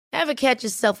Ever catch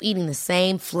yourself eating the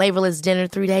same flavorless dinner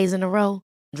 3 days in a row?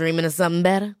 Dreaming of something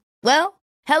better? Well,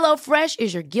 HelloFresh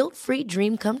is your guilt-free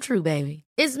dream come true, baby.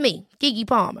 It's me, Keke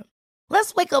Palmer.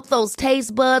 Let's wake up those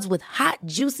taste buds with hot,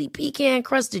 juicy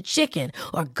pecan-crusted chicken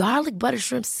or garlic butter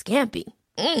shrimp scampi.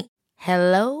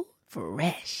 Hello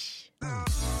Fresh.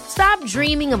 Stop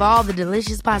dreaming of all the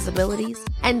delicious possibilities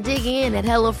and dig in at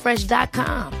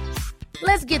HelloFresh.com.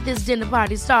 Let's get this dinner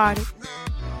party started.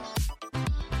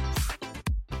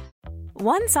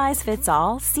 One size fits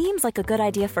all seems like a good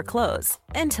idea for clothes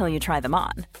until you try them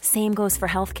on. Same goes for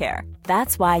healthcare.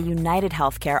 That's why United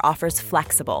Healthcare offers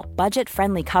flexible,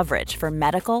 budget-friendly coverage for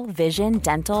medical, vision,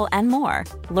 dental, and more.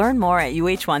 Learn more at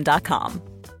uh1.com.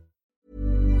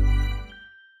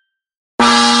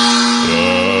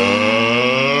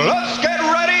 Let's get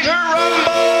ready to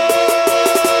rumble!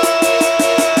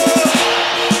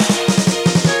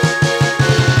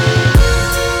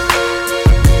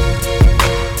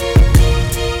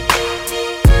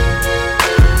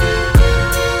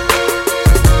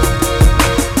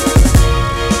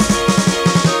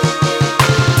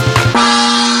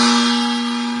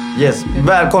 Yes,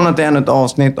 välkomna till ännu ett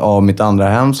avsnitt av Mitt andra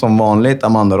hem. Som vanligt,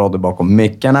 Amanda Rodde bakom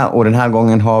mickarna. Och den här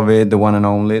gången har vi the one and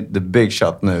only, the big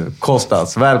shot nu.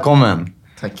 Kostas, välkommen!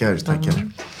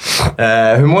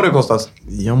 Tackar. Hur mår du, Kostas?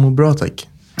 Jag mår bra, tack.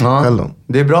 Ja, Själv då?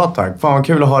 det är bra, tack. Fan vad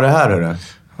kul att ha det här, hörru.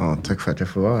 Ja, tack för att jag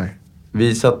får vara här.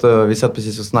 Vi satt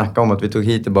precis och snackade om att vi tog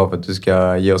hit det bara för att du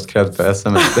ska ge oss cred för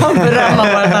SM. Berömma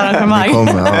vårt arrangemang. Det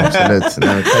kommer, ja, absolut.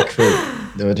 Nej, tack för det.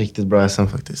 Det var ett riktigt bra SM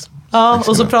faktiskt. Ja,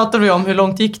 och så pratade vi om hur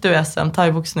långt gick du i SM,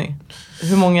 thaiboxning?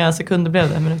 Hur många sekunder blev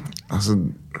det? Minuter? Alltså,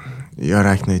 jag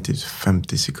räknar ju typ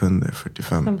 50 sekunder,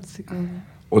 45. 50 sekunder.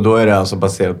 Och då är det alltså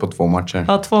baserat på 2 matcher?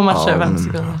 Ja, 2 matcher, 50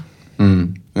 sekunder.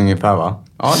 Ungefär, va?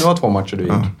 Ja, det var 2 matcher du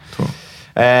gick. Ja, 2.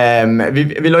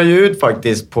 Vi la ju ut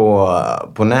faktiskt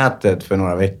på nätet för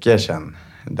några veckor sedan.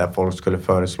 Där folk skulle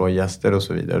föreslå gäster och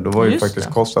så vidare. Då var ju Just faktiskt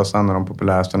det. Kostas en av de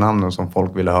populäraste namnen som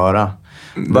folk ville höra.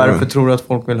 Varför tror du att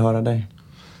folk vill höra dig?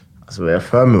 Alltså vad jag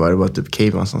för mig var det bara typ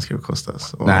Keyman som skrev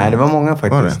Kostas. Och Nej, det var många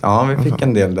faktiskt. Var det? Ja, vi fick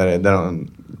en del där de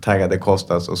taggade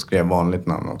Kostas och skrev vanligt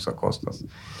namn också, Kostas.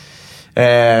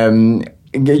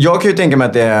 Jag kan ju tänka mig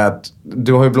att det är att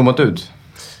du har ju blommat ut.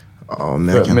 Ja,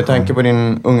 men jag kan... Med tanke på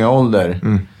din unga ålder.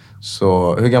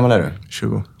 Så, hur gammal är du?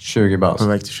 20. 20 bast. På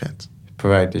väg till 21. På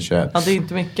väg till 21. Ja, det är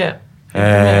inte mycket.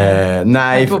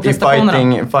 Nej, på i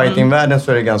prestationerna. fightingvärlden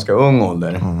så är det ganska ung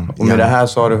ålder. Och med det här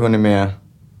så har du hunnit med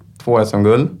 2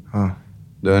 SM-guld. Ja,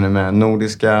 Du har hunnit med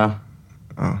nordiska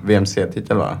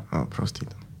VMC-titel, va? ja,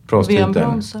 proffstitel. Proffstitel.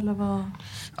 VM-brons eller vad?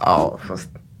 Ja, fast...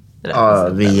 Räknas Ja,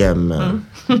 inte. VM. Jag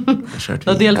har kört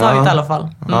Du har VM. deltagit i alla fall.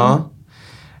 Ja.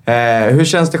 Hur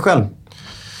känns det själv?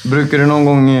 Brukar du någon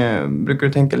gång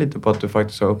tänka lite på att du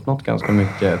faktiskt har uppnått ganska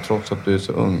mycket trots att du är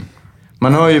så ung?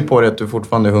 Man hör ju på dig att du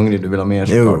fortfarande är hungrig, du vill ha mer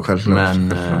såklart. Jo, självklart.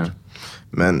 Men,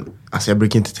 Men alltså jag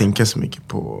brukar inte tänka så mycket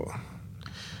på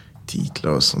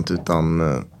titlar och sånt, utan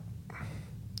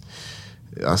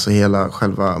alltså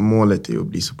själva målet är ju att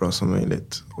bli så bra som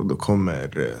möjligt. Och då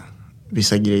kommer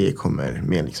vissa grejer kommer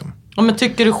med liksom. Ja, men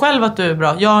tycker du själv att du är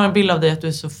bra? Jag har en bild av dig att du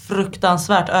är så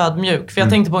fruktansvärt ödmjuk. För jag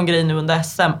tänkte på en grej nu under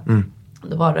SM.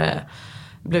 Det var det...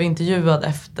 blev intervjuad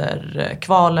efter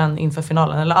kvalen inför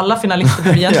finalen. Eller alla finalister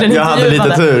blev egentligen jag hade intervjuade.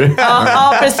 lite tur.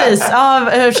 Ja, precis. Ja,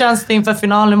 hur känns det inför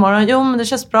finalen imorgon? Jo, men det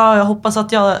känns bra. Jag hoppas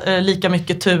att jag har lika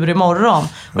mycket tur imorgon.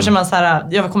 Och så man så här,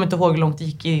 jag kommer inte ihåg hur långt det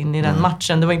gick in i den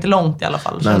matchen. Det var inte långt i alla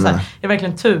fall. Så Nej, så här, nej. är det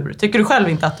verkligen tur? Tycker du själv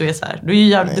inte att du är så här? Du är ju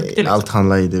jävligt duktig liksom. Allt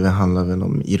handlar väl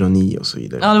om ironi och så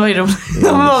vidare. Ja, det var ju roligt.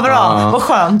 Det var bra. Vad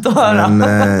skönt att höra.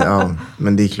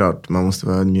 Men det är klart, man måste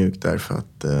vara ödmjuk där för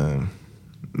att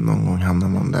någon gång hamnar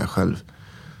man där själv.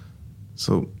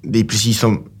 Så det är precis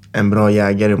som en bra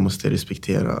jägare måste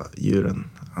respektera djuren.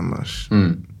 Annars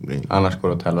Annars går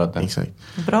det åt helvete. Exakt.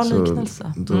 Bra Så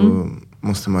liknelse. då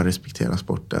måste man respektera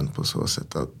sporten på så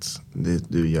sätt att det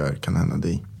du gör kan hända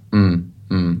dig.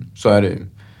 Så är det ju.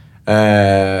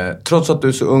 Trots att du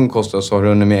är så ung, Kostas, så har du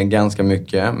hunnit med ganska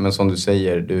mycket. Men som du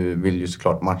säger, du vill ju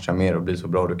såklart matcha mer och bli så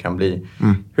bra du kan bli.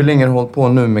 Hur länge har du hållit på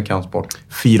nu med kampsport?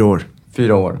 4 år.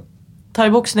 4 år.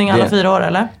 Thai-boxning alla 4 år,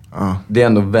 eller? Ja. Det är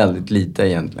ändå väldigt lite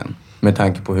egentligen. Med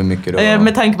tanke på hur mycket du har...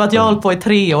 Med tanke på att jag har hållit på i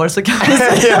 3 år så kan vi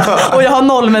säga. Och jag har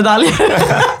 0 medaljer.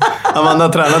 Amanda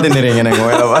har tränat in i ringen en gång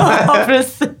i alla fall. Ja,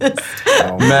 precis.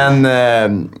 Men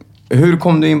hur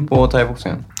kom du in på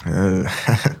thaiboxningen?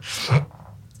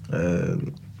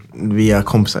 Via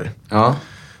kompisar. Ja.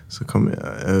 Så kom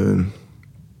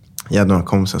jag hade några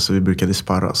kompisar så vi brukade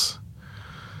sparras.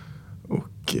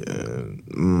 Och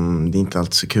det är inte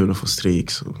alltid så kul att få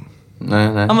stryk. Så Nej.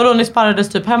 Ja, vadå, ni sparrades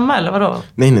typ hemma eller vadå?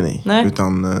 Nej.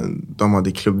 Utan de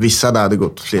hade klubb. Vissa där hade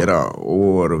gått flera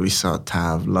år och vissa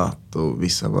tävlat och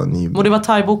vissa var nybörjare. Och det var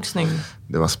thai-boxning?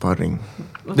 Det var sparring.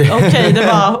 Okej, det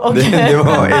var... Det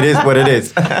var it is what it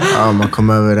is. Ja, man kom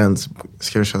överens.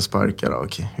 Ska vi köra sparkar?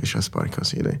 Okej, vi kör sparkar och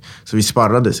så vidare. Så vi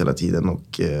sparrades hela tiden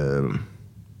och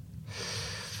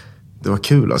det var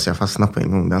kul. Alltså jag fastnade på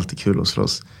en gång. Det är alltid kul att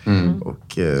slåss.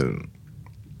 Och,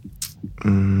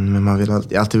 men jag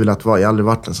har alltid velat vara. Jag har aldrig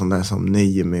varit en sån där som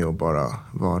nöjer mig och bara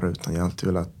vara. Utan jag har alltid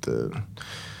velat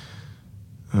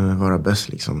vara bäst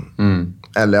liksom.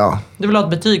 Eller ja. Du vill ha ett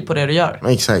betyg på det du gör?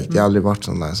 Exakt, jag har aldrig varit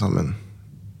sån där som en...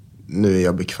 Nu är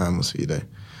jag bekväm och så vidare.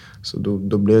 Så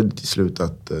då blev det till slut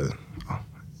att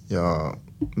jag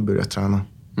började träna.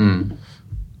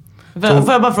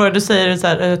 Får jag bara fråga, du säger så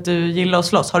här, att du gillar att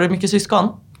slåss. Har du mycket syskon?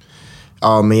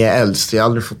 Ja, men jag är äldst. Jag har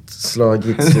aldrig fått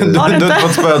slagits. Har du Du har inte? inte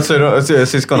fått spöa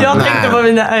syskonen? Jag tänkte på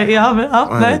mina...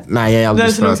 Nej, jag har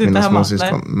aldrig slogs spöat inte mina hemma,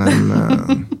 småsyskon. Men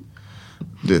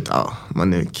du vet,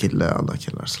 man är kille, alla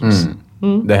killar slåss.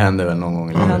 Det händer väl någon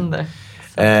gång. Det händer.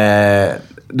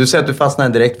 Du säger att du fastnade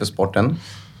direkt för sporten.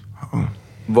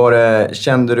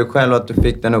 Kände du själv att du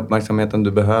fick den uppmärksamheten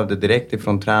du behövde direkt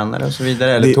ifrån tränare och så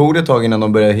vidare? Eller tog det ett tag innan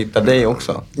de började hitta dig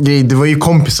också? Det var ju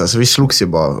kompisar, så vi slogs ju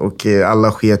bara. Och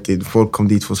alla sket i. Folk kom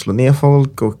dit för att slå ner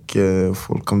folk. Och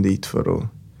folk kom dit för att...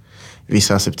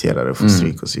 Vissa accepterade för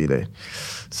stryk och så vidare.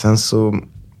 Sen så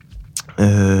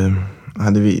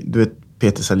hade vi... Du vet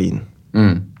Peter Salin.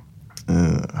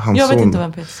 Jag vet inte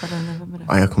vem Peter Salin är. Vem är det?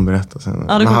 Ja, jag kommer berätta sen.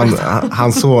 Ja,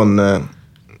 hans son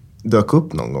dök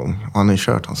upp någon gång. Han har ju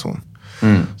kört hans son.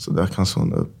 Så dök hans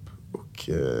son upp och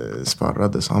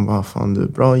sparrade. Så han bara, fan du är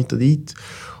bra hit och dit.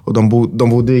 Och de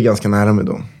bodde ju ganska nära med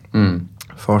dem.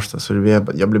 Farsta. Så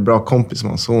jag blev bra kompis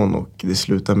med hans son. Och det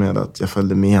slutade med att jag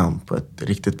följde med han på ett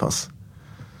riktigt pass.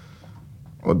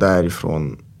 Och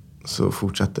därifrån så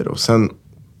fortsatte det. Och sen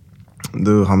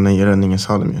då hamnade jag i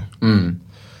Rönningesalem ju.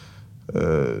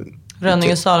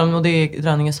 Rönningesalem, och det är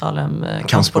Rönningesalem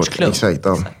kampsportsklubb. Exakt,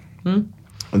 ja.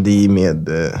 Och det är med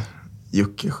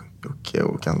Jocke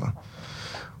och alla.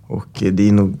 Och det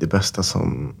är nog det bästa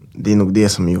som... Det är nog det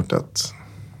som har gjort att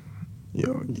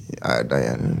jag är där jag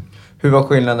är nu. Hur var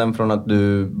skillnaden från att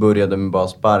du började med bara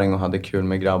sparring och hade kul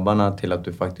med grabbarna till att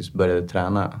du faktiskt började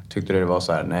träna? Tyckte du det var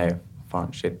så här, nej,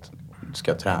 fan shit,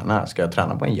 ska jag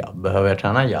träna på en jabb? Behöver jag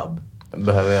träna en jabb?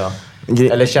 Behöver jag...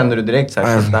 Eller kände du direkt så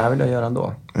här, det här vill jag göra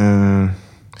ändå?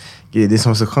 Det som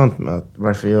var så skönt med att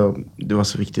det var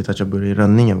så viktigt att jag började i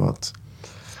Rönninge var att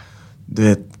du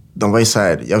vet, de var ju så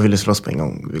här, jag ville slåss på en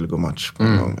gång, ville gå match på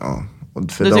en gång. Ja. Och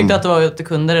du tyckte att du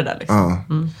kunde det där liksom? Ja.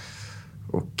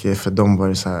 Och för dem var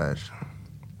det så här,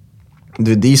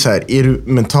 det är så här, är du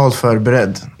mentalt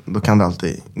förberedd, då kan det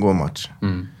alltid gå match.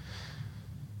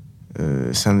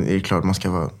 Sen är det klart man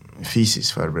ska vara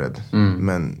fysiskt förberedd.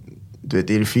 Men du vet,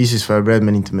 är du fysiskt förberedd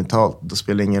men inte mentalt, då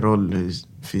spelar det ingen roll hur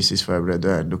fysiskt förberedd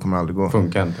du är. Då kommer det aldrig gå.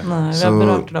 Funkar inte. Nej, vi har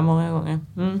berört det där många gånger.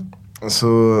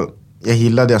 Så jag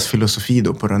gillade deras filosofi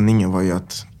då på Rönninge var ju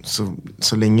att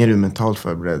så länge du är mentalt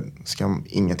förberedd ska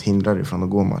inget hindra dig från att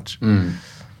gå match.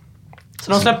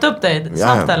 Så de släppte upp dig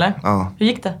snabbt eller? Ja. Hur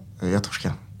gick det? Jag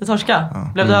torskade. Du torskade?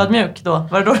 Ja. Blev du ödmjuk då?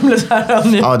 Var det då du blev så här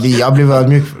ödmjuk? Ja, jag blev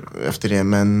ödmjuk efter det,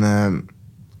 men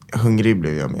hungrig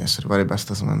blev jag med. Så det var det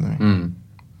bästa som hände mig.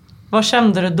 Vad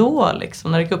kände du då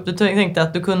liksom när det gick upp? Du tänkte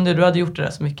att du hade gjort det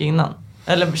där så mycket innan.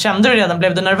 Eller kände du redan,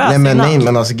 blev du nervös innan? Nej,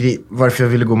 men alltså varför jag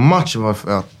ville gå match var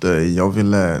för att jag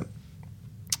ville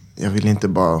inte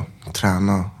bara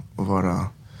träna och vara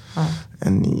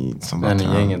en i som bara en i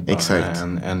gänget bara, exakt.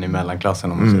 En i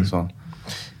mellanklassen om man säger så.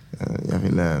 Jag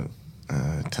ville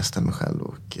testa mig själv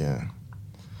och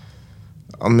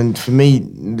ja, men för mig,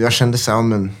 jag kände så här,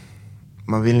 men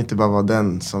man vill inte bara vara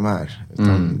den som är,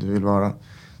 utan du vill vara.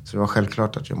 Så det var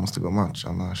självklart att jag måste gå match,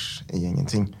 annars är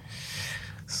ingenting.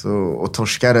 Så, och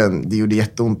torskaren, det gjorde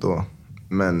jätteont då.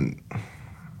 Men...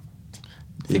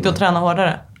 Fick du att träna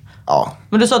hårdare? Ja.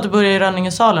 Men du sa att du började i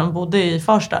Rönningesalem och bodde i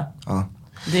Farsta. Ja.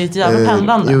 Det är ett jävla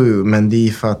pendlande. Jo, men det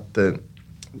är för att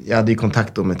jag hade ju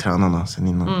kontakt då med tränarna sen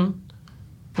innan.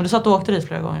 Men du sa att du åkte dit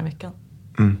flera gånger i veckan.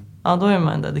 Ja, då är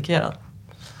man dedikerad.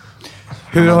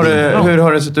 Hur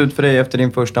har det sett ut för dig efter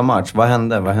din första match? Vad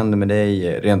hände? Vad hände med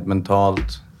dig rent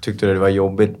mentalt? Tyckte du det var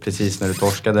jobbigt precis när du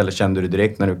torskade? Eller kände du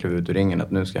direkt när du klev ut ur ringen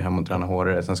att nu ska jag hem och träna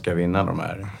hårdare, sen ska jag vinna de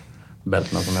här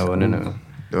bältena som jag har vunnit nu?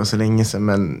 Det var så länge sedan,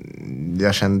 men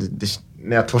jag kände,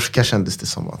 när jag torskade kändes det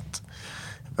som att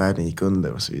världen gick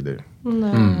under och så vidare.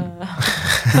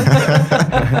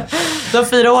 Det var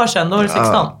 4 år sedan, då var du 16.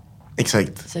 Ja,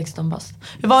 exakt. 16 bast.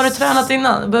 Hur var du tränat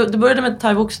innan? Du började med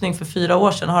thai-boxning för 4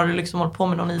 år sedan. Har du liksom hållit på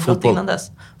med någon idrott innan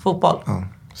dess? Fotboll? Ja.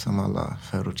 som alla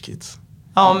förortskids.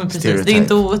 Ja, men precis. Stereotype. Det är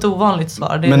inte ett ovanligt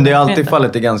svar. Men det är alltid inte.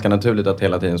 fallet, det är ganska naturligt att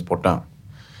hela tiden sporta.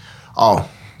 Ja,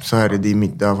 så är det.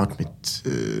 Det har varit mitt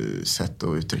sätt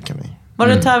att uttrycka mig. Var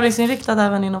du tävlingsinriktad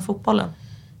även inom fotbollen?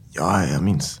 Ja, jag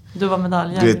minns. Du var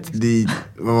medaljägare. Du vet,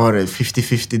 vad var det?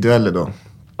 50-50 dueller då.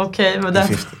 Okej, men Det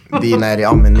är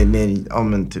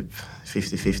när typ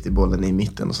 50-50 bollen är i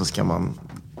mitten och så ska man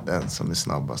den som är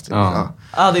snabbast. Typ. Ja.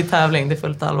 Ja, det är tävling. Det är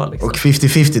fullt allvar liksom. Och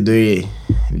 50-50, då är det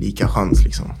lika chans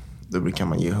liksom. Då brukar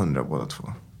man ge 100 båda två.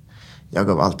 Jag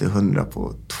gav alltid 100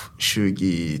 på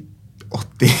 20-80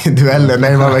 dueller.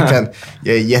 Nej, man verkligen,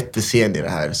 jag är jättesen i det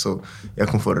här så jag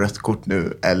kommer få rött kort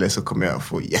nu eller så kommer jag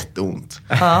få jätteont.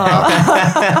 Ja.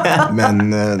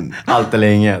 Men Allt eller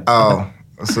inget. ja,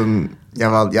 och så, jag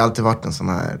har alltid varit en sån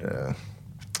här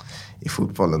i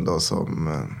fotbollen då som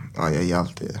jag ger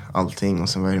alltid allting och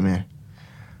sen vad är det mer?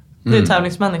 Du är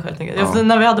tävlingsmänniska helt enkelt. Ja.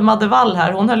 När vi hade Madde Wall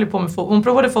här, hon höll ju på med hon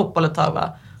provade fotboll ett tag, va?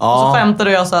 Ja. Och så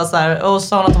skämtade jag så här, och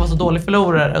sa hon att hon var så dålig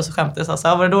förlorare. Och så skämtade jag så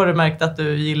här, var det då du märkte att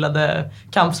du gillade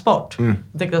kampsport?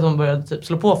 Jag tänkte att hon började typ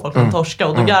slå på folk och torska.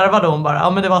 Och då garvade hon bara,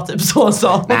 ja men det var typ så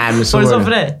sa. Nej, men så var det så det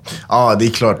för dig? Ja, det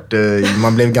är klart.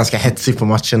 Man blev ganska hetsig på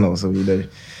matcherna och så vidare.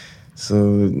 Så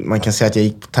man kan säga att jag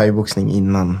gick på thaiboxning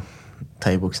innan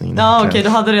thaiboxningen. Ja, okej, du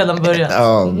hade redan börjat.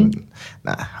 Ja,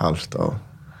 nej, halvt ja.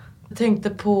 Jag tänkte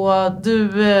på, du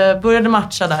började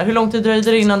matcha där. Hur lång tid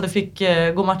dröjde det innan du fick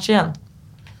gå match igen?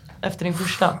 Efter din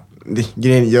första?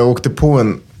 Jag åkte på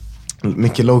en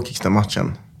mycket low kicks den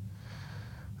matchen.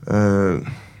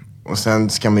 Och sen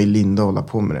ska man ju linda och hålla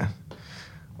på med det.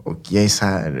 Och jag är så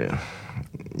här,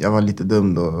 jag var lite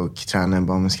dum då och tränaren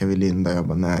bara, men ska vi linda? Jag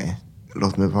bara, nej,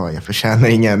 låt mig vara, jag förtjänar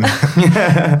ingen.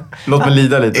 Låt mig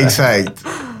lida lite. Exakt.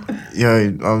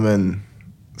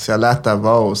 Så jag lät det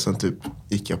vara och sen typ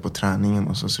gick jag på träningen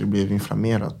och så det blev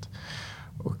inflammerat.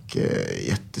 Och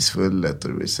jättesvullet och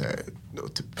det blev så här,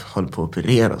 och typ höll på att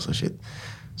operera och så shit.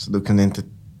 Så då kunde jag inte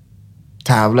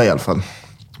tävla i alla fall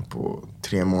på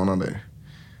 3 månader.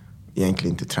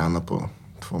 Egentligen inte träna på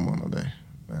 2 månader.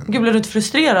 Men... Gud, blev du inte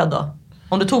frustrerad då?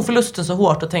 Om du tog förlusten så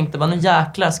hårt och tänkte bara, nu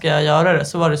jäklar ska jag göra det,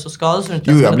 så var det så skadad så du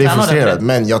inte Jo, jag blev träna frustrerad, det.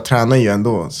 men jag tränar ju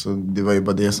ändå. Så det var ju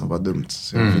bara det som var dumt.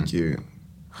 Så jag fick ju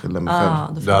skylla mig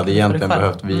själv. Du hade egentligen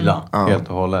behövt vila Ja. helt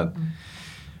och hållet.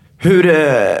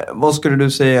 Vad skulle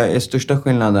du säga är största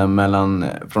skillnaden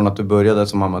från att du började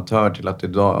som amatör till att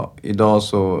idag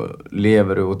så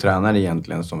lever du och tränar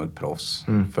egentligen som ett proffs?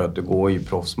 För att du går ju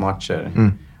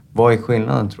proffsmatcher. Vad är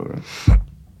skillnaden, tror du?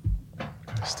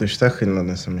 Största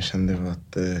skillnaden som jag kände var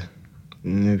att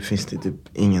nu finns det typ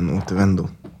ingen återvändo.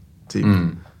 Typ.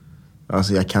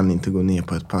 Alltså jag kan inte gå ner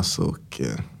på ett pass och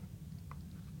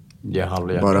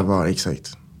bara vara,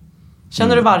 exakt.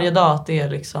 Känner du varje dag att det är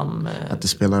liksom... Att det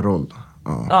spelar roll.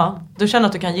 Ja. Ja, du känner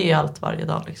att du kan ge allt varje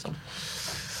dag liksom?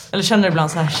 Eller känner du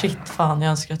ibland så här, shit fan, jag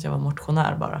önskar att jag var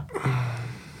motionär bara?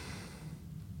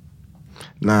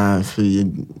 Nej, för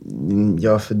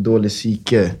jag har för dålig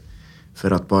psyke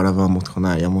för att bara vara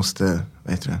motionär. Jag måste,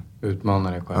 vad heter det?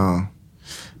 Utmana dig själv. Ja.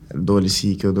 Dålig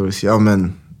psyke och dålig psyke. Ja,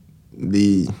 men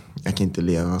jag kan inte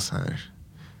leva så här.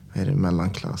 Vad är det?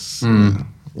 Mellanklass.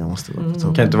 Jag måste vara på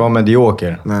topp. Kan inte vara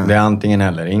medioker. Nej. Det är antingen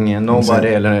eller. Ingen nobody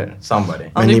eller somebody.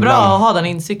 Ja, det är bra att ha den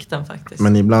insikten faktiskt.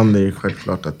 Men ibland är det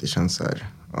självklart att det känns så här,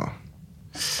 ja.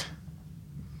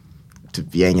 Typ,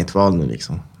 vi har inget val nu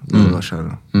liksom. Nu bara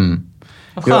köra.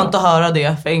 Vad skönt att höra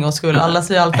det för en gångs skull. Alla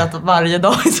säger alltid att varje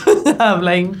dag är så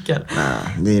jävla enkel.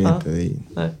 Nej, det är det inte.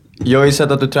 Nej. Jag har ju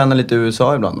sett att du tränar lite i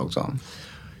USA ibland också.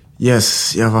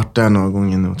 Yes, jag har varit där några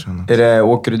gånger nu och tränat.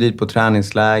 Åker du dit på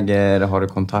träningsläger? Har du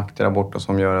kontakter där borta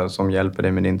som hjälper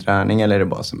dig med din träning? Eller är det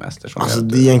bara semester som Alltså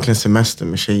hjälper? det är egentligen semester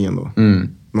med tjejen då.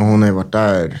 Men hon har ju varit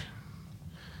där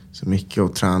så mycket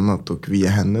och tränat. Och via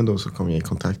henne då så kom jag i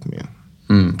kontakt med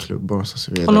klubbar och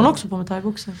så vidare. Håller hon också på med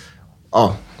thaiboxning?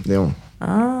 Ja, det är hon.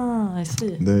 Ah, I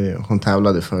see. Hon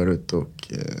tävlade förut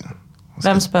och...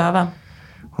 Vem spöar vem?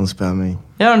 Hon spöar mig.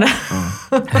 Gör hon det?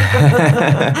 Det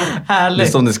är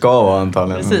Härligt. som det ska vara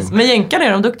antagligen. Precis. Men jänkarna,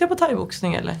 är de duktiga på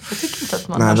thaiboxning eller? Jag tycker inte att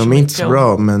man Nej, hör de är inte mycket så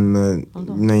bra, men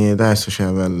när jag är där så kör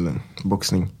jag väl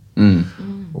boxning.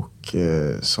 Och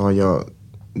så har jag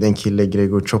den kille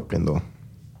Gregor Choplin då.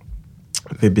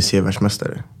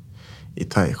 WBC-världsmästare i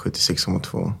thai,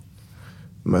 76,2.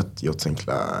 Mött Jotsen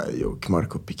Klai och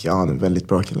Marco Picciano, en väldigt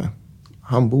bra kille.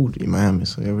 Han bor i Miami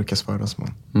så jag brukar sparras med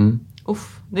honom.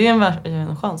 Det är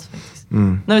en chans faktiskt.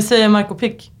 När vi säger Marco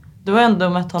Pick, du har ändå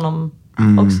mött honom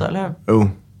också, eller hur? Jo.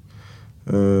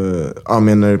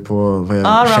 Menar du på vad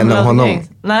jag känner av honom?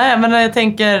 Nej, men jag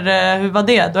tänker, hur var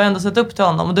det? Du har ändå sett upp till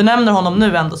honom. Och du nämner honom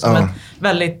nu ändå som ett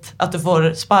väldigt... Att du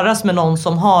får sparras med någon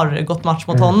som har gått match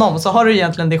mot honom. Så har du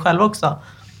egentligen det själv också.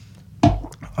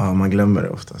 Ja, man glömmer det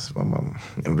oftast vad man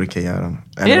brukar göra.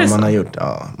 Eller vad man har gjort.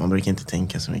 Ja, man brukar inte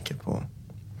tänka så mycket på...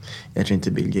 Jag tror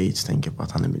inte Bill Gates tänker på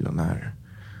att han är miljonär.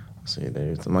 Och så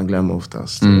vidare. Utan man glömmer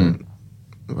oftast...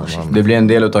 Det blir en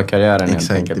del av karriären.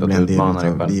 Exakt, det blir en del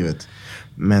av livet.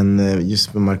 Men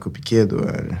just med Marco Piqué då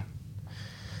är...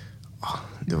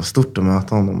 Det var stort att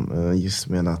möta honom. Just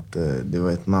med att det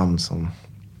var ett namn som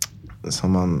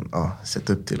man sett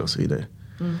upp till och så vidare.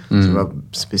 Så det var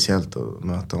speciellt att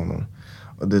möta honom.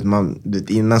 Och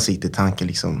innan så gick det tanken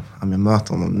liksom, om jag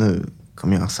möter honom nu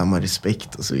kommer jag ha samma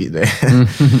respekt och så vidare.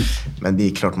 Men det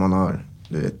är klart man har,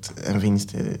 du vet, en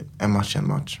vinst är en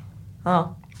match.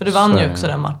 Ja, för du vann ju också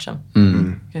den matchen.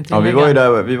 Ja, vi var ju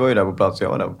där på plats, jag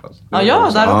var där på plats. Ja, jag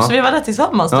var där också, vi var där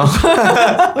tillsammans. Ja.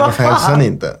 Varför hälsade ni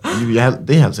inte?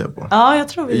 Det hälsade jag på. Ja, jag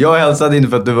tror vi. Jag hälsade inte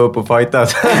för att du var uppe och fightade.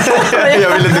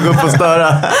 Jag ville inte gå upp och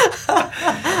störa.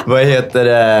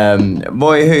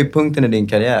 Vad är höjdpunkten i din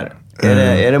karriär?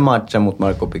 Är det matchen mot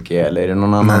Marco Piqué eller är det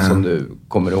någon annan som du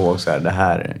kommer ihåg så här, det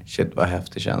här, shit vad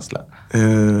häftig känsla?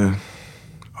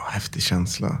 Häftig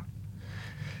känsla.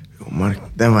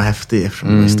 Den var häftig eftersom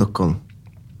jag var i Stockholm.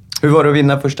 Hur var det att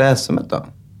vinna första SM-et då?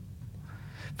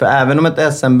 För även om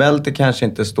ett SM-bälte kanske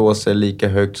inte står sig lika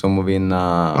högt som att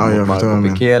vinna mot Marco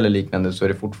Piqué eller liknande, så är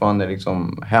det fortfarande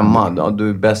liksom hemma. Ja, du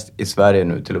är bäst i Sverige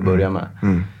nu till att börja med.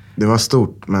 Det var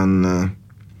stort, men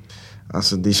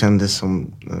alltså det kändes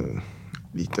som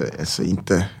lite, alltså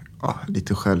inte,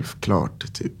 lite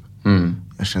självklart typ.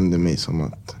 Jag kände mig som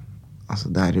att alltså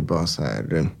det här är bara så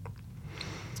här,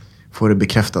 få det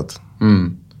bekräftat.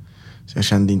 Så jag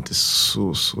kände inte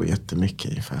så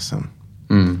jättemycket i FSM.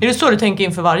 Är det så du tänker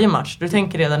inför varje match? Du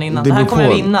tänker redan innan, det här kommer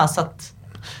jag vinna så att...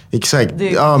 Exakt.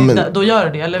 Då gör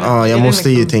du det, eller? Ja, jag måste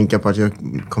ju tänka på att jag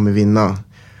kommer vinna.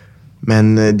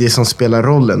 Men det som spelar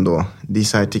rollen då, det är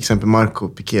så här, till exempel Marco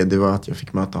Piqué, det var att jag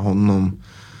fick möta honom.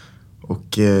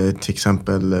 Och till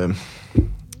exempel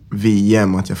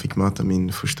VM, att jag fick möta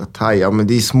min första thai. Ja, men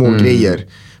det är små grejer.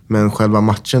 Men själva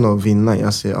matchen och vinna,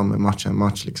 jag ser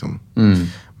match liksom.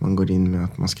 Man går in med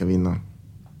att man ska vinna.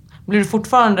 Blir du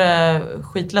fortfarande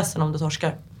skitledsen om du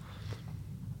torskar?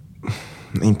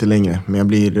 Inte längre, men jag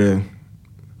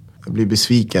blir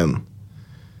besviken.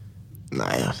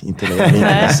 Nej, inte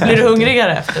längre. Blir du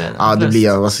hungrigare efter en Ja, det blir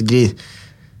jag. Alltså,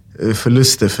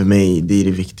 förluster för mig, det är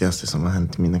det viktigaste som har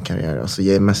hänt i mina karriärer. Alltså,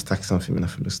 jag är mest tacksam för mina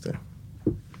förluster.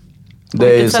 På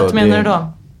vilket sätt menar du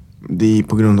då? Det är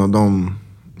på grund av dem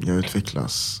jag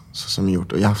utvecklas så som jag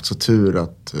gjort. Och jag har haft så tur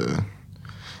att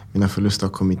mina förluster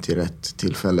har kommit till rätt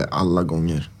tillfälle alla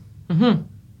gånger.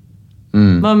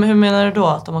 Men hur menar du då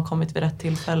att de har kommit vid rätt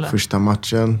tillfälle? Första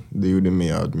matchen, det gjorde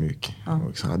mig ödmjuk.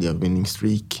 Och så hade jag winning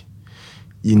streak.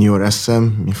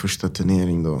 Junior-SM, min första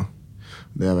turnering då.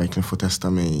 Där jag verkligen får testa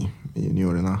mig i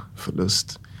juniorerna.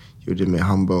 Förlust. Gjorde mig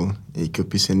humble. Jag gick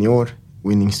upp i senior.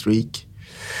 Winning streak.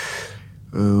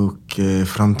 Och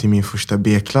fram till min första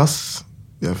B-klass.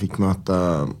 Jag fick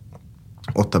möta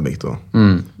Ottabäck då.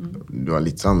 Det var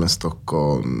lite samma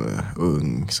Stockholm,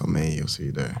 ung som mig och så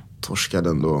vidare. Torskade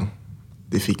den då.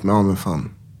 Det fick mig, men fan.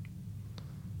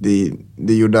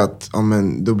 Det gjorde att,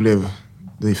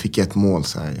 det fick ett mål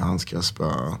så här. Han ska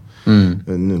spöa.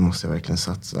 Nu måste jag verkligen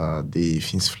satsa. Det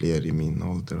finns fler i min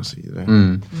ålder och så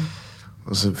vidare.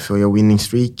 Och så får jag winning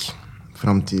streak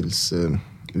fram tills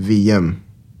VM.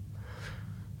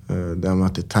 Där jag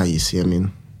mötte thai i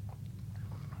semin.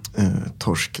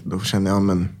 Torsk. Då kände jag,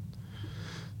 men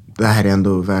det här är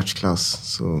ändå världsklass.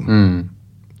 Så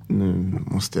nu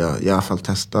måste jag i alla fall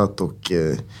testat. Och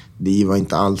det var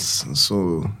inte alls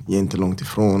så, jag är inte långt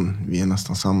ifrån. Vi är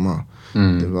nästan samma.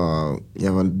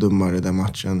 Jag var dummare den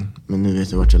matchen. Men nu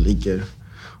vet jag vart jag ligger.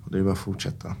 Och det är bara att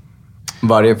fortsätta.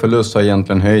 Varje förlust har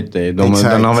egentligen höjt dig.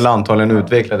 Den har väl antagligen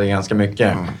utvecklat dig ganska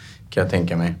mycket. Kan jag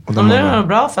tänka mig. Och det är nog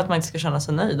bra för att man inte ska känna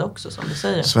sig nöjd också, som du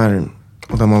säger. Sverige.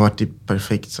 Och de har varit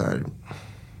perfekt så här.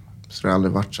 Så det har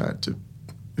aldrig varit så här typ.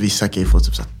 Vissa kan ju få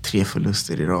typ så här 3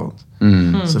 förluster i rad.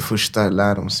 Så första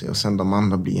lär de sig. Och sen de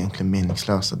andra blir egentligen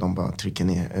meningslösa. De bara trycker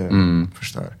ner,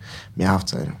 förstör. Men jag har haft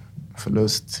så här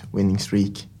förlust, winning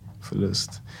streak,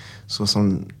 förlust. Så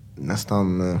som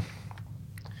nästan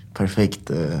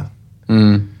perfekt.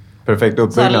 Perfekt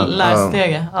uppbyggnad.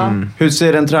 Lärstege. Hur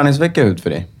ser en träningsvecka ut för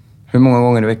dig? Hur många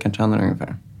gånger i veckan tränar du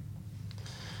ungefär?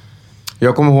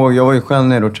 Jag kommer ihåg, jag var ju själv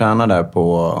nere och tränade där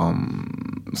på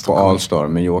Allstar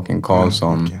med Joakim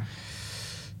Karlsson.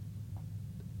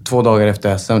 2 dagar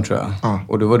efter SM tror jag.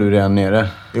 Och då var du redan nere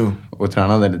och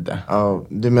tränade lite. Ja,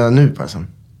 du menar nu på SM?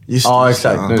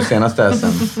 Exakt. Nu senaste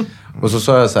SM. Och så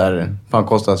sa jag så här, fan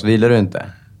Kostas, vilar du inte?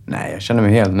 Nej, jag känner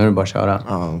mig helt, nu är det bara att köra.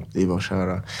 Ja, det är bara att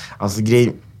köra. Alltså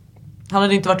Han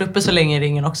hade inte varit uppe så länge i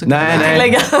ringen också.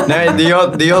 Nej,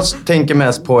 det jag tänker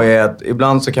mest på är att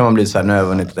ibland så kan man bli så här, nu har jag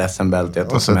vunnit ett SM-bälte, jag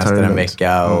tar semester en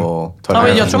vecka och tar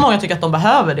men jag tror många tycker att de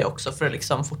behöver det också för att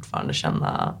liksom fortfarande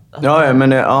känna att,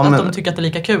 att de tycker att det är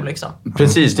lika kul liksom.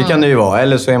 Precis, det kan det ju vara.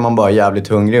 Eller så är man bara jävligt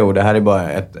hungrig och det här är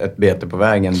bara ett bete på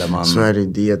vägen där man... Så är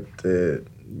det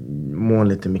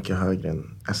målet är mycket högre än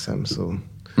SM, så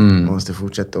man måste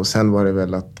fortsätta. Och sen var det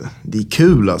väl att det är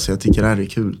kul, alltså jag tycker det här är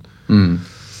kul.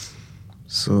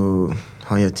 Så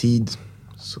har jag tid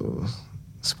så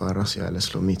sparas jag eller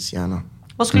slår mitt gärna.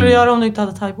 Vad skulle du göra om du inte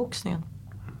hade thaiboxningen?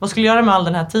 Vad skulle du göra med all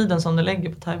den här tiden som du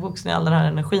lägger på thaiboxning, all den här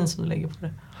energin som du lägger på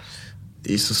det?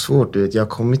 Det är så svårt, du vet. Jag har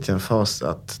kommit till en fas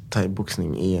att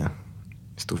thaiboxning är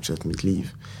i stort sett mitt liv.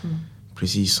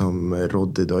 Precis som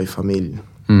Rodde, du har i familj.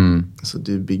 Så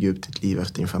du bygger upp ditt liv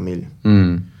efter din familj.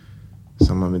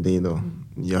 Samma med dig då.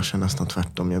 Jag känner nästan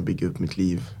tvärtom, jag bygger upp mitt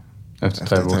liv efter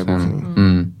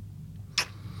thaiboxning.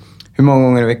 Hur många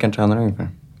gånger i veckan tränar du ungefär?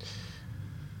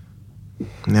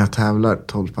 När jag tävlar,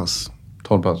 12 pass.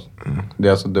 12 pass? Det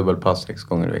är alltså dubbelpass 6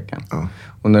 gånger i veckan? Ja.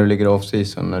 Och när du ligger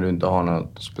off-season, när du inte har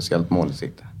något speciellt mål i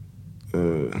sikte?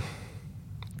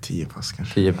 10 pass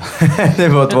kanske. 10 pass. Det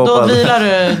var 2 då pass.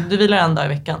 Du vilar en dag i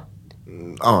veckan?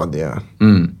 Ja, det är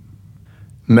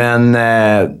Men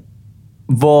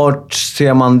vart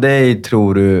ser man dig,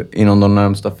 tror du, inom de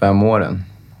närmsta 5 åren?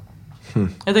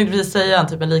 Jag tänkte precis säga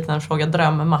typ en liknande fråga,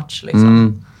 drömmatch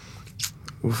liksom.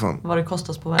 Fan. Vad det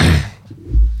kostas på vägen.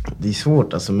 Det är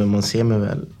svårt alltså, men man ser mig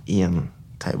väl i en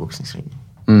thaiboxningsring.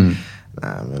 Nej,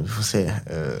 men vi får se.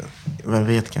 Vem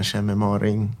vet, kanske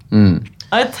MMA-ring.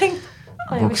 Ja, jag tänkte...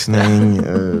 Boxning.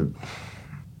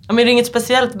 Men är det inget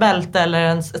speciellt bälte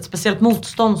eller ett speciellt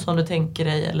motstånd som du tänker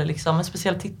dig? Eller liksom en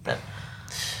speciell titel?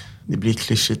 Det blir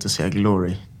klyschigt att säga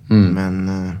glory.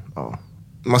 Men ja.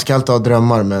 Man ska alltid ha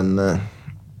drömmar, men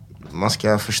man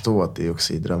ska förstå att det är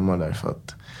också i drömmar där. För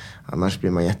att annars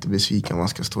blir man jättebesviken. Man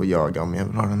ska stå och jaga om jag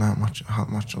vill ha den här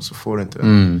matchen, så får du inte det.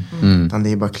 Utan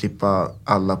det är bara att klippa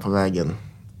alla på vägen.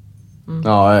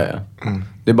 Ja.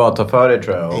 Det är bara att ta för dig,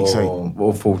 tror jag.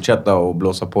 Och fortsätta och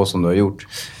blåsa på som du har gjort.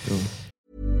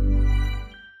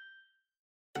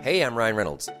 Hey, I'm Ryan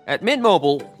Reynolds. At Mint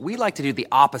Mobile, we like to do the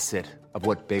opposite of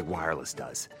what Big Wireless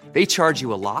does. They charge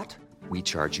you a lot, we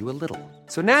charge you a little.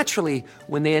 So naturally,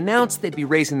 when they announced they'd be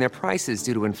raising their prices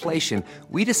due to inflation,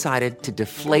 we decided to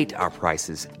deflate our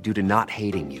prices due to not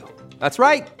hating you. That's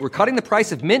right. We're cutting the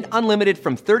price of Mint Unlimited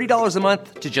from $30 a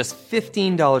month to just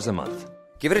 $15 a month.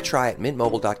 Give it a try at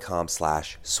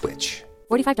mintmobile.com/switch.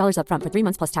 $45 up front for 3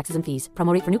 months plus taxes and fees.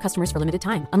 Promo rate for new customers for limited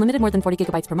time. Unlimited more than 40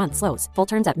 gigabytes per month. Slows full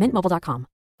terms at mintmobile.com.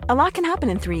 A lot can happen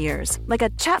in 3 years, like a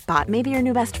chatbot may be your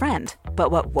new best friend.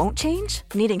 But what won't change?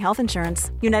 Needing health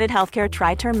insurance. United Healthcare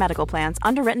Tri-Term Medical Plans,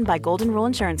 underwritten by Golden Rule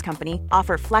Insurance Company,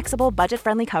 offer flexible,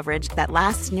 budget-friendly coverage that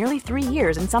lasts nearly 3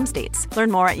 years in some states.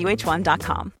 Learn more at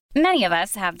uh1.com. Many of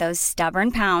us have those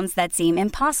stubborn pounds that seem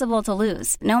impossible to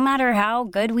lose, no matter how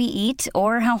good we eat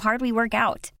or how hard we work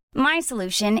out. My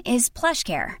solution is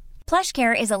PlushCare.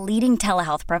 PlushCare is a leading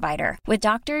telehealth provider with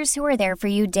doctors who are there for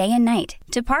you day and night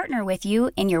to partner with you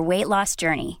in your weight loss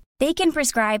journey. They can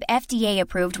prescribe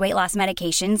FDA-approved weight loss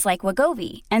medications like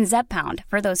Wegovy and Zepbound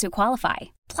for those who qualify.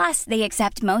 Plus, they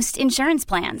accept most insurance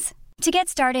plans. To get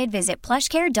started, visit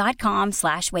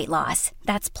plushcare.com/weightloss.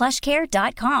 That's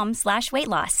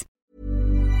plushcare.com/weightloss.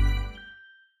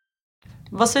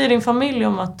 Vad säger din familj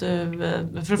om att du,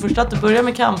 för det första att du börjar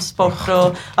med kampsport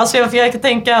och, alltså jag kan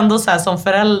tänka ändå så här som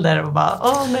förälder och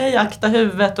bara, nej, akta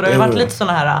huvudet, och det har ju varit lite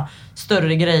såna här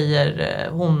större grejer.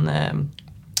 Hon,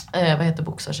 vad heter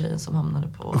boxartjejen som hamnade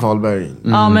på Wahlberg.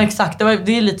 Ja, men exakt, det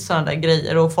är lite såna där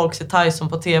grejer, och folk ser Tyson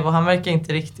på tv och han verkar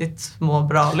inte riktigt må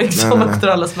bra liksom efter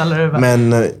alla smällar i huvudet. Men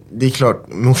det är klart,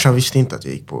 morsan visste inte att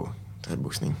jag gick på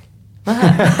thaiboxning.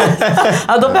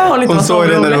 Ja, då behöver hon inte hon såg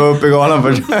det när du var uppe i galan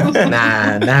först.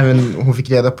 nej, men hon fick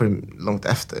reda på det långt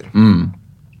efter.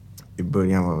 I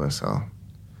början var det så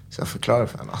jag förklarade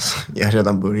för henne alltså. Jag har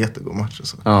redan börjat att gå match och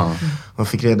så. Hon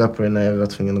fick reda på det när jag var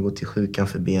tvungen att gå till sjukan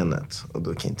för benet. Och då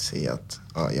kan jag inte säga att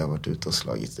jag har varit ute och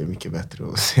slagit. Det är mycket bättre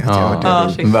att säga att jag har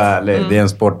varit ute. Det är en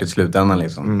sport i slutändan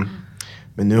liksom.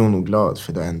 Men nu är hon nog glad,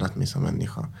 för det har ändrat mig som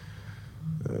människa.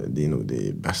 Det är nog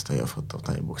det bästa jag har fått av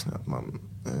thaiboxning, att man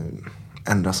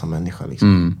ändras som människa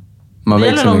liksom. Det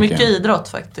gäller nog mycket idrott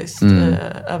faktiskt,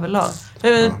 överlag.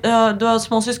 Du har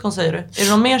småsyskon, säger du. Är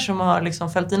det någon mer som har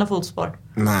liksom följt dina fotspår?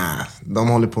 Nej, de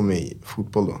håller på med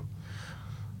fotboll då.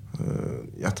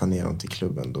 Jag tar ner dem till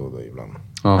klubben då och då ibland.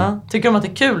 Tycker de att det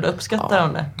är kul? Uppskattar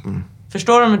de det?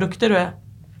 Förstår de hur duktig du är?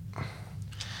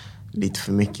 Lite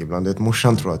för mycket ibland.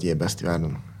 Morsan tror att jag är bäst i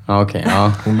världen. Okej,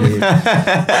 ja. Hon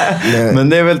blir... Men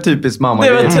det är väl typiskt mamma. Det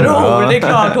är väl tror, det är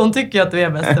klart. Hon tycker att du är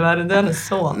bäst i världen. Det är hennes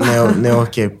son. när jag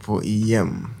åker på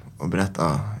EM och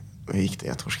berättar hur gick det,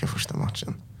 jag torskade första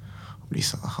matchen. Och blir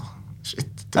så, aha,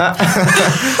 shit. Typ.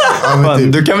 Ja,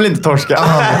 typ. Du kan väl inte torska?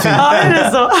 Typ. Ja, är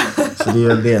det så? Så det är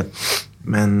väl det.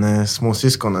 Men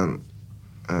småsyskonen,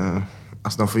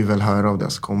 alltså de får ju väl höra av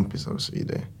deras kompisar och så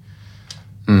vidare.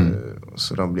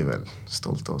 Så de blir väl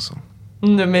stolta och så.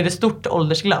 Nu med det stort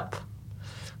åldersglapp.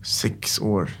 6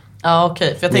 år. Ja,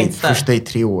 okej. För jag tänkte så här. Första är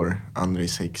 3 år, andra är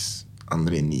 6,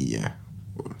 andra är 9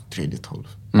 och tredje 12.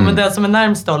 Ja, men den som är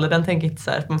närmst ålder, den tänker inte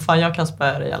så här. Men fan, jag kan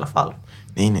spöa dig i alla fall.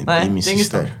 Nej, det är min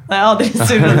syster. Nej, ja, det är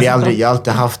syster. Jag har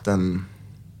alltid haft en...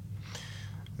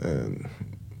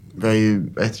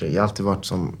 jag har alltid varit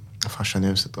som farsan i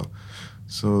huset då.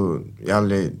 Så vi har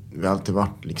alltid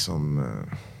varit liksom...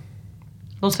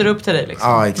 De ser upp till dig liksom.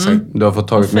 Ja, exakt. Du har fått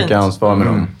tagit mycket ansvar med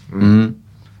dem.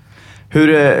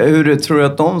 Hur tror du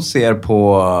att de ser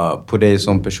på dig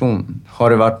som person? Har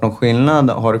det varit någon skillnad?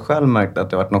 Har du själv märkt att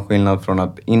det har varit någon skillnad från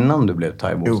att innan du blev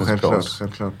thaiboxningsproffs? Jo,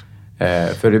 självklart.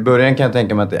 För i början kan jag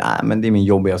tänka mig att men det är min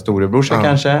jobbiga storebrorsa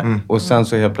kanske. Och sen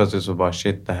så helt plötsligt så bara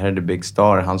shit, det här är the big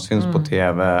star. Han syns på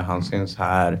tv, han syns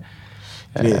här.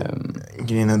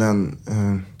 Grejen är den,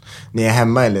 när jag är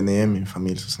hemma eller när jag är med min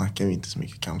familj så snackar vi inte så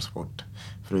mycket kampsport.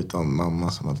 Förutom mamma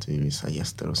som alltid vill visa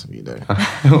gäster och så vidare.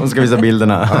 Hon ska visa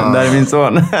bilderna. Där är min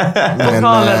son.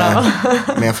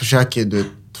 Men jag försöker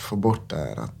få bort det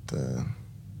här att...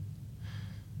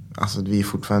 alltså vi är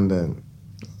fortfarande...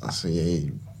 Alltså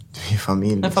vi är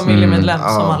familj. En familjemedlem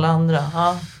som alla andra.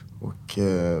 Ja. Och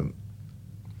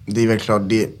det är väl klart,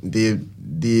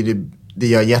 det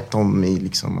jag har gett dem i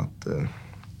liksom att...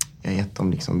 jag har gett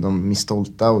dem liksom, de är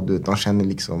stolta och de känner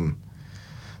liksom...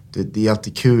 Det är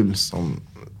alltid kul som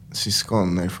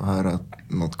syskon när du får höra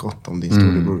något gott om din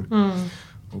storebror.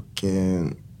 Och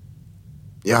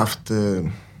jag har haft...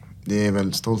 det är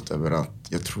väldigt stolt över att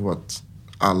jag tror att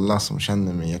alla som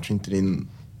känner mig, jag tror inte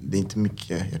det är inte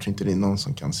mycket, jag tror inte det är någon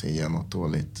som kan säga något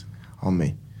dåligt om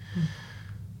mig.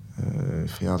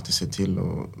 För jag har alltid sett till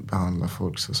att behandla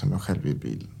folk så som jag själv vill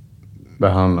bli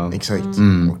behandlad. Exakt.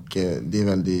 Och det är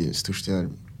väl det största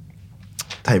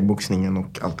thaiboxningen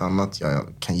och allt annat jag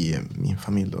kan ge min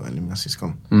familj då, eller mina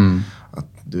syskon. Att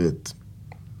du vet,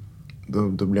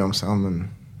 då blir de så här, men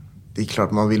det är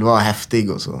klart man vill vara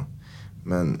häftig och så.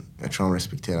 Men jag tror de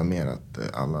respekterar mer att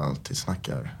alla alltid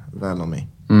snackar väl om mig.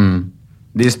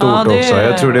 Det är stort också.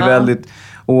 Jag tror det är väldigt,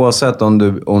 oavsett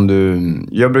om du,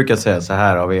 jag brukar säga så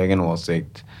här av egen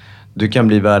åsikt. Du kan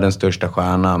bli världens största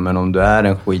stjärna, men om du är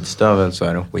en skitstövel så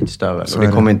är du en skitstövel. Och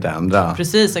det kommer inte ändra.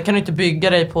 Precis, jag kan inte bygga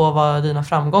dig på dina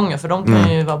framgångar, för de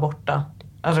kan ju vara borta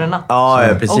över en natt. Ja,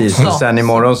 precis. Också. Sen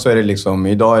imorgon så är det liksom,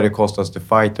 idag är det Kostas the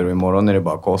Fighter och imorgon är det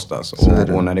bara Kostas.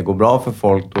 Och när det går bra för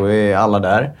folk, då är alla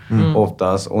där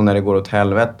oftast. Och när det går åt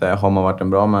helvete, har man varit en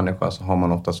bra människa så har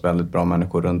man oftast väldigt bra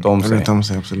människor runt om sig. Runt om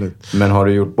sig, absolut. Men har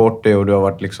du gjort bort det och du har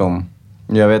varit liksom,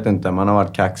 jag vet inte, man har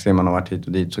varit kaxig, man har varit hit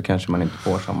och dit, så kanske man inte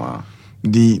får samma...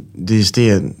 Det är just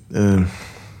det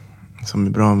som är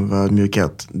bra med att vara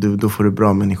ödmjukat. Då får du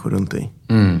bra människor runt dig.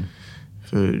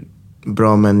 För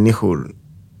bra människor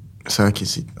söker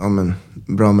sitt... Ja, men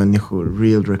bra människor,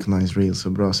 real recognize real, så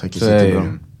bra söker sitt bra.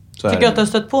 Tycker du att du har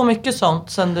stött på mycket sånt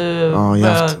sen du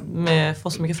började få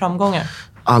så mycket framgångar?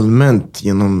 Allmänt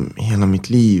genom hela mitt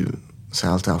liv så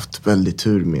har jag alltid haft väldigt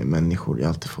tur med människor. Jag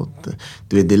har alltid fått...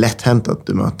 Du vet, det är lätt hänt att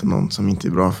du möter någon som inte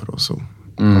är bra för oss och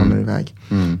kommer iväg.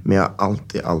 Men jag har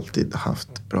alltid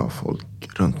haft bra folk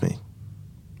runt mig.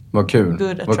 Vad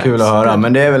kul. Vad kul att höra.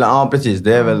 Men det är väl, ja precis,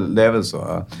 det är väl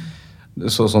så.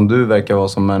 Så som du verkar vara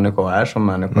som människa och är som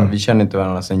människa. Vi känner inte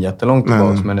varandra sedan jättelångt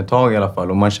tillbaka, men ett tag i alla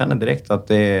fall. Och man känner direkt att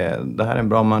det här är en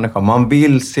bra människa. Man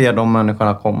vill se de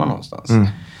människorna komma någonstans.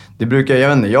 Det brukar, jag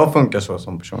vet inte, jag funkar så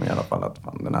som person i alla fall. Att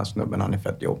fan, den här snubben, han är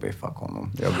fett jobbig, fuck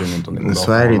honom. Jag bryr mig inte om det går bra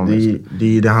för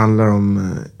honom. Det handlar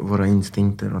om våra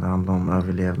instinkter och det handlar om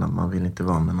överlevnad. Man vill inte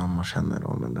vara med någon man känner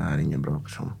då, men det här är ingen bra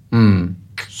person.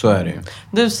 Så är det ju.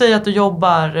 Du säger att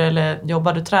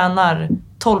du tränar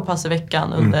 12 pass i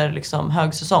veckan under liksom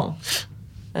högsäsong.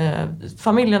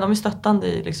 Familjen, de är stöttande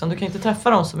i liksom, du kan inte träffa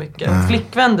dem så mycket.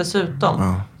 Flickvän dessutom.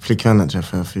 Ja, flickvännen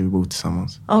träffar jag för vi bor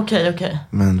tillsammans. Okej.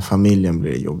 Men familjen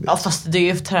blir jobbigt. Ja, fast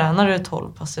du tränar du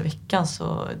 12 pass i veckan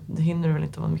så hinner du väl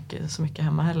inte vara så mycket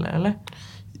hemma heller, eller?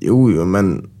 Jo,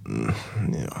 men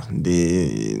det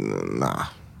är...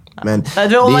 Men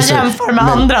om man jämför med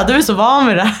andra, du är så van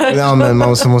med det här. Ja,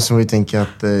 men så måste man ju tänka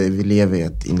att vi lever i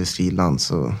ett industriland,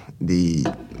 så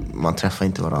man träffar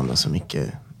inte varandra så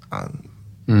mycket.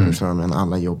 Men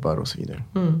alla jobbar och så vidare.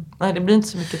 Nej, det blir inte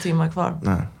så mycket timmar kvar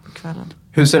på kvällen.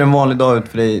 Hur ser en vanlig dag ut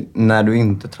för dig när du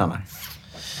inte tränar?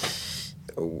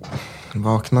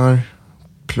 Vaknar,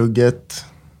 plugget,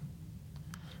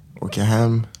 åker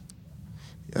hem.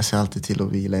 Jag ser alltid till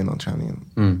att vila innan träningen.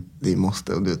 Det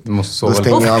måste. Och du måste sova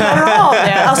lite. Och bra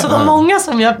det! Alltså de många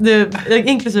som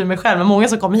inklusive mig själv, men många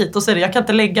som kommer hit och säger jag kan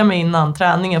inte lägga mig innan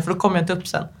träningen för då kommer jag inte upp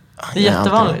sen. Det är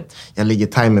jättevanligt. Jag ligger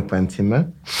timer på 1 timme.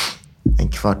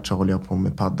 1/4 så håller jag på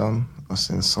med paddan. Och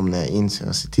sen somnar jag in så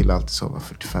jag ser till att alltid sova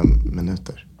 45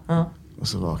 minuter. Och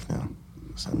så vaknar jag.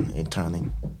 Och sen är träning.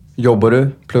 Jobbar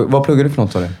du? Vad pluggar du för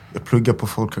något, sa du? Jag pluggar på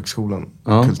Folkhögskolan.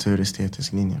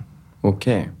 Kulturestetisk linje.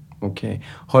 Okej.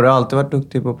 Har du alltid varit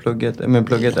duktig på plugget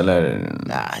eller?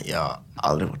 Nej, jag har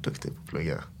aldrig varit duktig på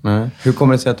plugget. Nej. Hur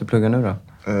kommer det sig att du pluggar nu då?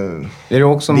 Är det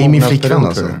också det är min flickvän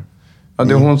alltså. Ja,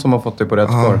 det är hon som har fått dig på rätt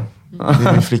spår. Det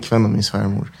är min flickvän och min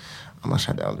svärmor. Annars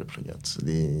hade jag aldrig pluggat. Så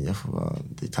det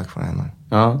är tack vare henne.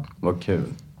 Ja, vad kul.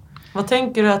 Vad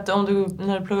tänker du att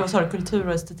när du pluggar, vad sa du, kultur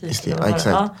och estetik? Ja,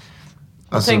 exakt.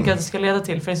 Vad tänker du att det ska leda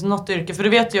till? För det är något yrke. För du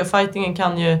vet ju, fightingen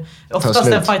kan ju... Oftast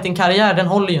en fightingkarriär, den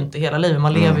håller ju inte hela livet.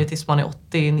 Man lever ju tills man är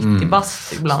 80-90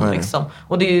 bast ibland liksom.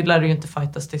 Och det lär du ju inte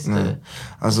fightas tills du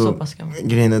alltså, så pass gammal.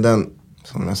 Grejen är den,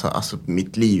 som jag sa, alltså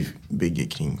mitt liv bygger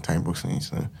kring thaiboxning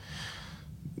just nu.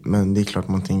 Men det är klart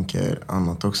man tänker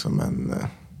annat också. Men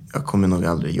jag kommer nog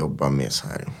aldrig jobba med så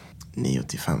här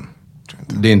 9-5.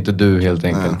 Det är inte du helt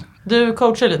enkelt. Nej. Du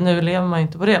coachar lite, nu lever man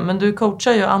inte på det. Men du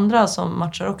coachar ju andra som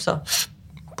matchar också.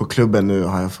 På klubben nu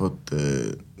har jag fått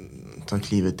ta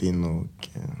klivet in och...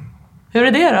 Hur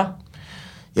är det då?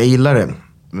 Jag gillar det.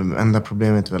 Men enda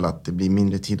problemet är väl att det blir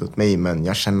mindre tid åt mig. Men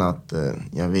jag känner att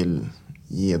jag vill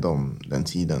ge dem den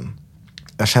tiden.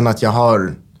 Jag känner att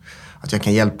jag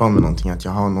kan hjälpa dem med någonting. Att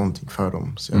jag har någonting för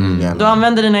dem. Så jag vill gärna... Du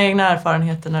använder dina egna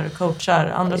erfarenheter när du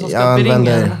coachar andra som ska upp i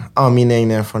ringen? Ja, mina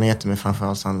egna erfarenheter. Men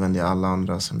framförallt så använder jag alla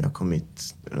andra som jag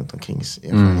kommit runt omkring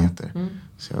erfarenheter.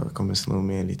 Så jag kommer sno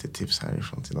med lite tips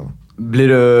härifrån till dem. Blir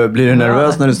du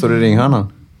nervös när du står i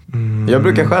ringhörnan? Jag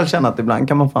brukar själv känna att ibland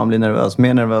kan man fan bli nervös.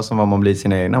 Mer nervös än vad man blir i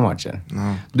sina egna matcher.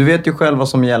 Du vet ju själv vad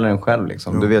som gäller en själv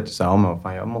liksom. Du vet ju såhär, men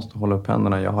fan, jag måste hålla upp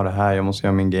händerna. Jag har det här, jag måste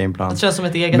göra min gameplan. Det känns som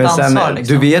ett eget ansvar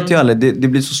liksom. Du vet ju aldrig, det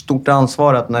blir så stort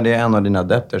ansvar att när det är en av dina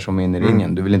adepter som är inne i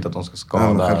ringen. Du vill inte att de ska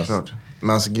skadas. Självklart. Men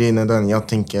alltså grejen är den, jag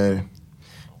tänker...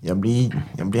 Jag blir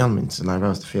allmänt inte så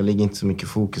nervös. För jag lägger inte så mycket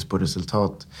fokus på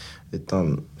resultat.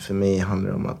 Utan för mig handlar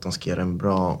det om att de ska göra en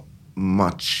bra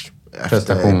match.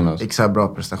 Exakt, bra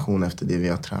prestation efter det vi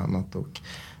har tränat och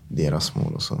deras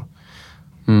mål och så.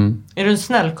 Är du en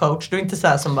snäll coach? Du är inte så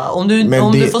här som bara, om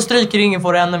du får stryk i ringen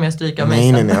får du ännu mer stryk av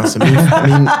mig. Nej. Alltså,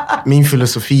 min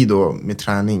filosofi då med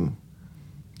träning,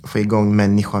 få igång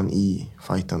människan i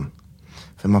fighten.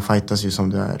 För man fightas ju som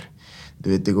du är. Du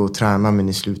vet, det går att träna, men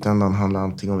i slutändan handlar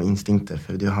allting om instinkter.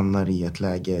 För du hamnar i ett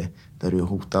läge där du är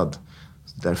hotad.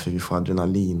 Så därför vi får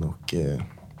adrenalin och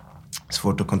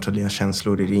svårt att kontrollera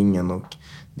känslor i ringen. Och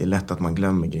det är lätt att man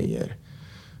glömmer grejer.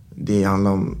 Det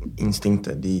handlar om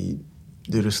instinkter.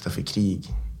 Du rustar för krig.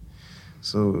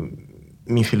 Så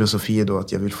min filosofi är då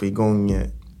att jag vill få igång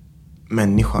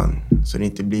människan. Så det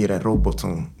inte blir en robot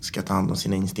som ska ta hand om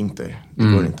sina instinkter.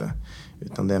 Det går inte.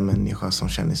 Utan det är en människa som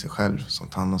känner sig själv, som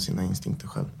tar hand om sina instinkter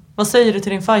själv. Vad säger du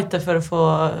till din fighter för att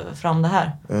få fram det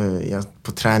här?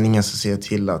 På träningen så ser jag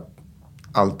till att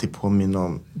alltid påminna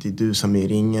om det är du som är i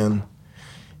ringen.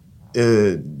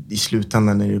 I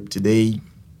slutändan är det upp till dig.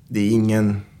 Det är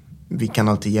ingen... Vi kan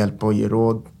alltid hjälpa och ge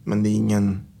råd, men det är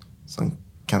ingen som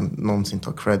kan någonsin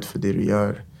ta cred för det du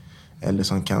gör. Eller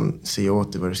som kan säga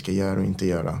åt dig vad du ska göra och inte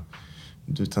göra.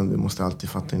 Utan du måste alltid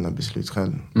fatta dina beslut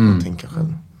själv och tänka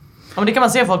själv. Ja, men det kan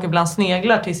man se, folk ibland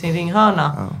sneglar till sin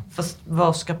ringhörna. Ja. Fast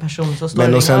vad ska personen som står i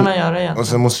ringhörnan göra egentligen? Och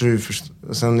sen måste du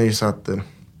och sen är det så att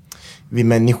vi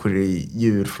människor är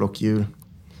djur, flockdjur.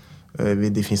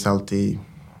 Det finns alltid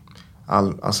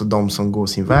alltså de som går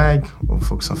sin väg och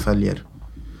folk som följer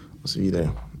och så vidare.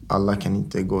 Alla kan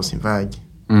inte gå sin väg.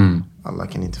 Alla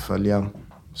kan inte följa.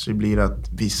 Så det blir att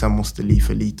vissa måste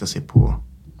förlita sig på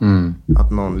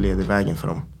att någon leder vägen för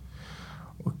dem.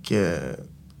 Och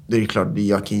det är klart,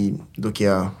 då kan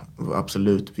jag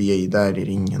absolut, vi är där i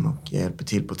ringen och jag hjälper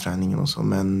till på träningen och så.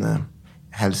 Men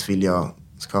helst vill jag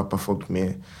skapa folk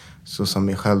med, så som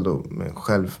mig själv då, med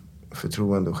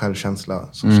självförtroende och självkänsla,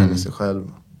 som känner sig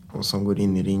själv och som går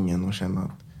in i ringen och känner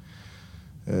att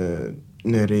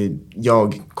nu är det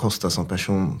jag kostar som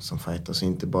person som fightar, så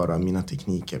inte bara mina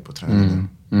tekniker på träningen.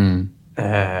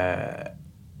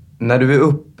 När du är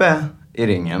uppe i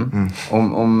ringen,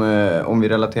 om vi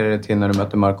relaterar det till när du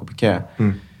möter Marco Piqué.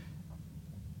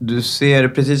 Du ser,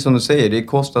 precis som du säger, det är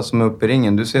Costa som är uppe i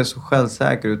ringen. Du ser så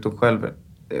självsäker ut och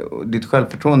ditt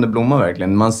självförtroende blommar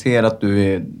verkligen. Man ser att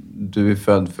du du är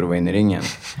född för att vara inne i ringen.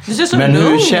 Du ser så Men lugn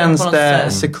hur på känns något det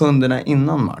sätt. sekunderna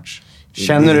innan match?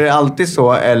 Känner du det alltid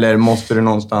så eller måste du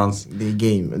någonstans... Det är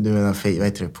game. Du menar vad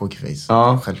heter det? Pokerface.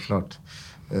 Ja. Självklart.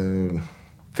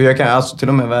 För jag kan, alltså till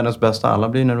och med världens bästa, alla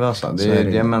blir nervösa. Det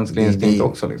är en mänsklig instinkt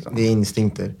också liksom. Det är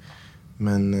instinkter.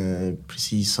 Men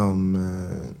precis som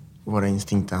våra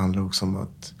instinkter handlar också om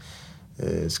att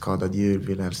skadad djur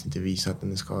vill helst inte visa att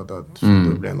den är skadad. För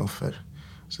då blir den offer.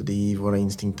 Så det är våra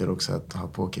instinkter också att ha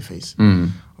pokerface.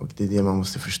 Och det är det man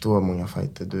måste förstå av många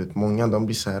fighter. Du vet, många de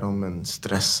blir så här,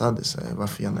 stressade. Så här,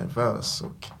 varför är jag nervös?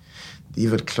 Och det är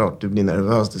väl klart, du blir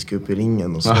nervös, du ska upp i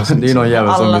ringen. Och så, det är någon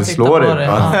jävel som vill slå dig.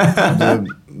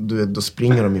 Då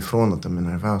springer de ifrån att de är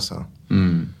nervösa.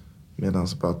 Medan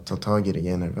så bara ta tag i det,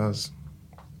 jag är nervös.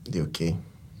 Det är okej.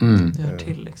 Det hör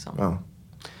till liksom. Ja.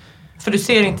 För du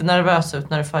ser inte nervös ut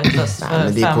när du fightas Nej,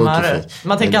 men det är för 5 pokerface. öre.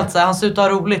 Man tänker alltid såhär, han ser ut att ha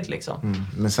roligt liksom.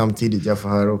 Men samtidigt, jag får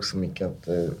höra också mycket att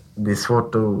det är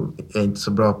svårt att... Jag är inte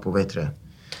så bra på, vad heter det?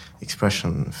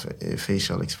 Expression,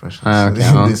 facial expression. Ah, okay,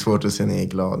 det är svårt att se när jag är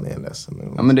glad, när jag är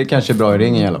ledsen. Ja, men det kanske är bra i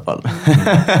ringen i alla fall.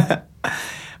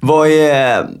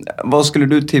 Vad skulle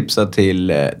du tipsa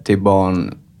till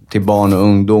barn och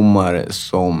ungdomar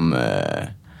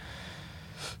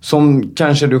som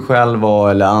kanske du själv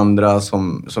var eller andra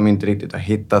som inte riktigt har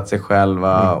hittat sig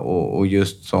själva och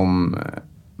just som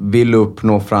vill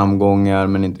uppnå framgångar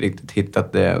men inte riktigt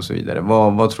hittat det och så vidare.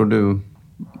 Vad tror du,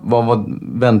 vad var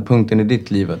vändpunkten i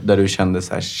ditt liv där du kände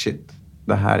så här: shit,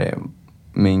 det här är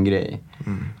min grej?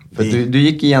 För du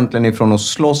gick egentligen ifrån att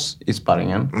slåss i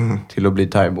sparringen till att bli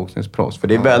thaiboxningsproffs. För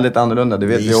det är väldigt annorlunda, det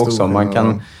vet vi också.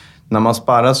 När man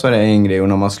sparrar så är det en grej och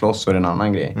när man slåss så är det en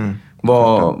annan grej.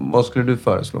 Vad skulle du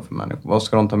föreslå för människor? Vad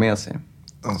ska de ta med sig?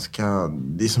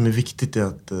 Det som är viktigt är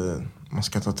att man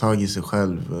ska ta tag i sig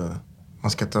själv.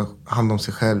 Man ska ta hand om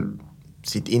sig själv,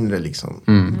 sitt inre liksom.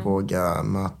 Våga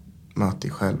möta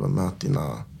dig själv och möta dina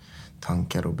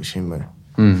tankar och bekymmer.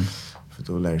 För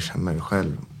då lär du känna dig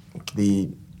själv. Och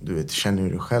du vet, känner du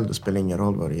dig själv, då spelar ingen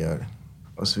roll vad du gör.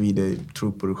 Och så vidare,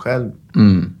 tro på dig själv.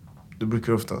 Då brukar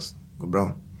det oftast gå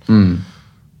bra.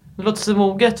 Det låter så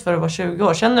moget för att vara 20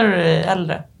 år. Känner du dig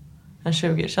äldre än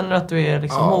 20? Känner du att du är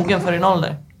liksom mogen för din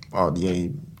ålder? Ja, jag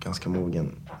är ganska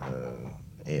mogen.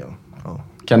 Är jag. Ja.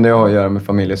 Kan det ha att göra med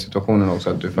familjesituationen också?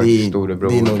 Att du faktiskt storebror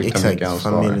fick ta mycket exakt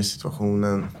ansvar?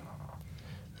 Familjesituationen.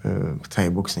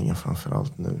 Thaiboxningen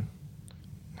framförallt nu.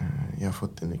 Jag har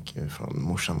fått det mycket från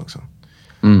morsan också.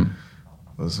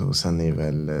 Och så sen är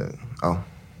väl,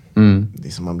 det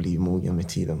är som man blir mogen med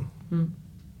tiden.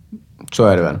 Så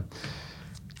är det väl.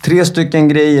 3 stycken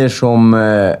grejer som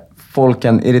folk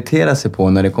kan irritera sig på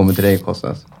när det kommer till dig,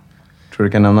 Kostas. Tror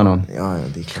du kan nämna någon? Ja,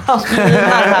 det är klart. Alltså, det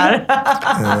här.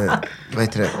 Vad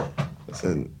heter det?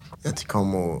 Så, jag tycker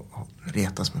om att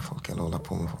retas med folk eller hålla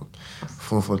på med folk.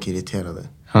 Få folk irriterade.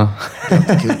 Ja. Det är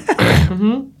alltid kul.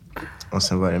 Och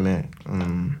sen var det med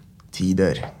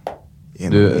tider.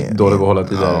 Du är dålig på att hålla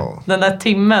tider. Ja. Den där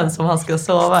timmen som han ska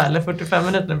sova, eller 45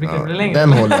 minuter brukar det bli längre.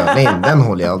 Den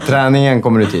håller jag alltid. Träningen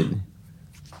kommer du i tid.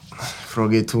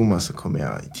 Frågar ju Thomas så kommer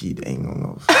jag i tid en gång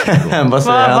av. Vad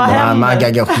säger Vad han då? händer? Man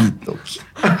gaggar skit dock.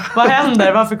 Vad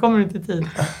händer? Varför kommer du inte i tid?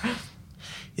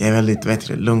 Jag är väldigt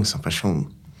lugn som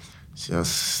person. Så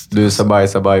Du är sabaj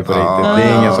på riktigt. Det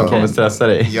är ingen som kommer stressa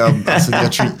dig. Jag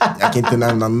kan inte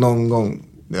nämna någon gång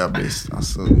det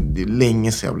är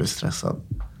länge sedan jag blev stressad.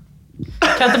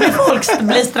 Kan inte folk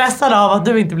bli stressade av att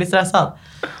du inte blir stressad?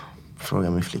 Fråga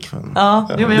min flickvän. Ja,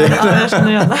 jag känner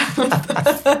igen det.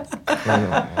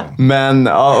 Men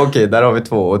okej, där har vi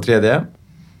 2. Och 3:e?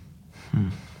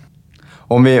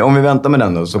 Om vi väntar med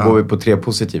den då så går vi på 3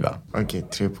 positiva. Okej,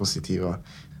 3 positiva.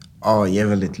 Ja, jag är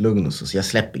väldigt lugn och så jag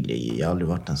släpper grejer. Jag har aldrig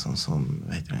varit en sån som,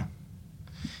 vad heter det?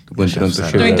 Du går inte runt och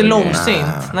Du är inte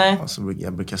långsint, nej. Och så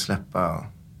jag brukar släppa,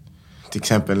 till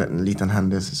exempel en liten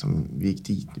händelse som vi gick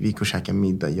dit. Vi gick och käkade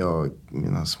middag, jag,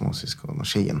 mina småsyskon och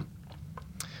tjejen.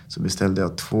 Så beställde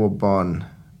jag 2 barn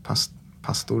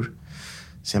pastor.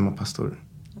 Ser man pastor?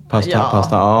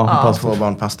 Pasta. 2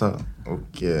 barn pasta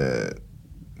och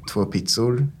 2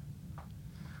 pizzor.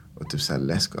 Och typ så här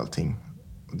läsk och allting.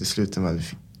 Och det slutade med att vi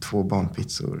fick 2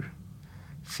 barnpizzor,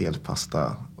 fel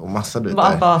pasta och massa du vet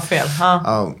där. Bara fel,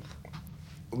 ja.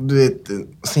 Och du vet,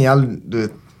 sen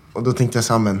och då tänkte jag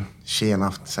så här, men tjejen har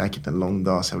haft säkert en lång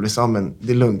dag. Så jag blev så här, men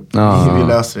det är lugnt, vi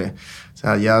löser det. Så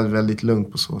jag är väldigt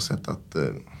lugn på så sätt att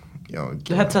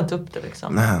du hetsar inte upp det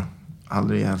liksom? Nej,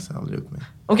 aldrig upp mig.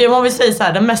 Okej, om vi säger så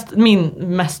här, min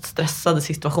mest stressade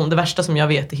situation, det värsta som jag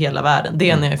vet i hela världen,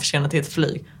 det är när jag är försenad till ett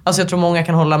flyg. Alltså jag tror många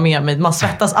kan hålla med mig. Man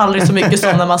svettas aldrig så mycket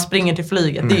som när man springer till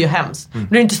flyget. Det är ju hemskt. Blir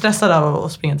du inte stressad av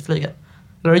att springa till flyget?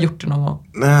 Eller har du gjort det någon gång?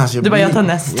 Nej, alltså jag tar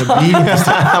nästa.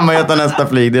 Jag tar nästa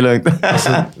flyg, det är lugnt.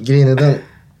 Alltså, grejen är den,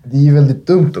 det är ju väldigt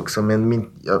dumt också, men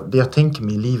det jag tänker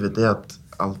med i livet är att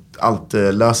allt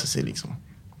löser sig liksom.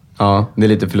 Ja, det är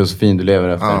lite filosofin du lever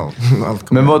efter. Ja,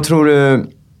 men vad tror du,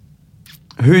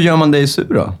 hur gör man dig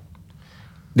sur då?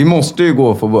 Det måste ju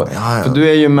gå för för du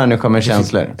är ju en människa med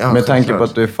känslor. Med tanke på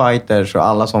att du är fighter, så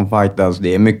alla som fightas,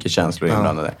 det är mycket känslor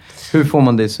inblandade. Hur får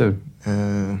man dig sur?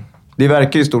 Det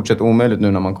verkar ju i stort sett omöjligt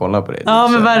nu när man kollar på det. Ja,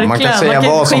 men verkligen. Man kan säga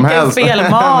vad som helst.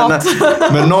 Fel mat.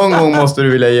 men någon gång måste du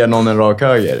vilja ge någon en rak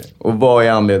höger. Och vad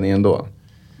är anledningen då?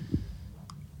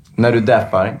 När du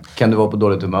deppar, kan du vara på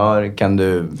dåligt humör? Kan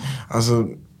du... Alltså...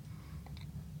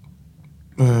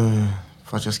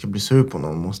 för att jag ska bli sur på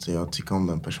någon måste jag tycka om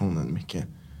den personen mycket.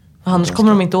 Annars kommer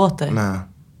de inte åt dig. Nej,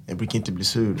 jag brukar inte bli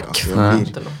sur. Alltså,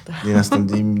 det är näskan,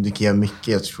 det kan göra mycket.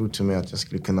 Jag tror till mig att jag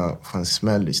skulle kunna få en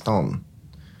smäll i stan.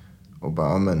 Och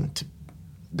bara, men typ,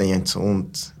 den gör inte så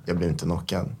ont. Jag blev inte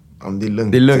knockad. Ja, men det är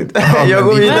lugnt. Det är lugnt. Ja, jag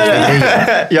går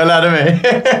vidare. Jag lärde mig.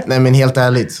 Nej, men helt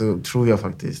ärligt så tror jag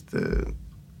faktiskt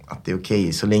att det är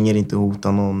okej. Så länge det inte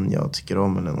hotar någon jag tycker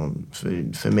om eller någon.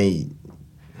 För mig,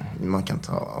 man kan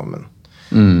ta,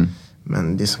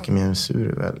 men det som kan göra mig sur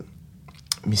är väl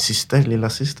min lilla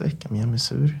syster kan göra mig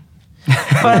sur.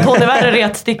 För att hon är värre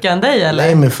retsticka än dig, eller?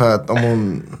 Nej, men för att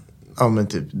om hon,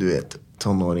 typ, du vet,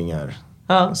 tonåringar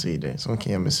och så vidare, så hon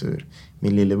kan göra mig sur.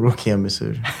 Min lillebror kan göra mig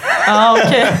sur. Ja,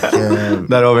 okej.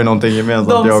 Där har vi någonting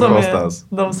gemensamt, jag och Kostas.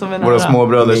 De som är nära. Våra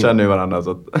småbröder känner ju varandra.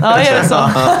 Så att... Ja, är det så?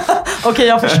 Okej,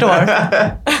 jag förstår.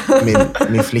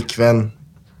 Min flickvän,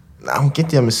 nej, hon kan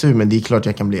inte göra mig sur, men det är klart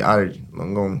jag kan bli arg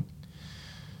någon gång.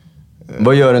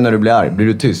 Vad gör du när du blir arg? Blir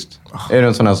du tyst? Är du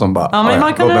en sån här som bara... Ja, men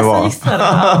man kan nästan gissa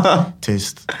det.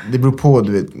 Tyst. Det beror på,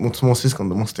 du vet. Mot småsyskon,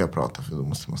 då måste jag prata, för då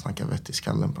måste man snacka vett i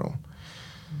skallen på dem.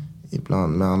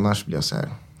 Ibland, men annars blir jag så här.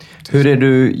 Tyst. Hur är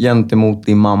du gentemot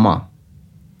din mamma?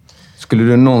 Skulle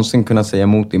du någonsin kunna säga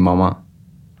emot din mamma?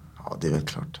 Ja, det är väl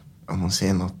klart. Om hon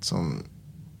säger något som...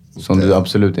 Som du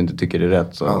absolut inte tycker är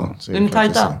rätt, så... Ja, så är ni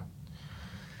tajta?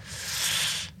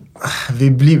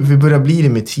 Vi börjar bli det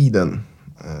med tiden.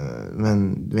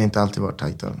 Men vi har inte alltid varit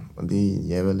tajta. Och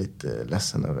jag är väldigt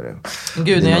ledsen över det.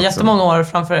 Gud, ni har jättemånga år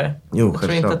framför er. Jo, jag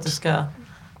tror inte att du ska...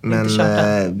 Men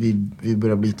vi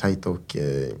börjar bli tajta och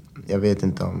jag vet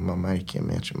inte om man märker,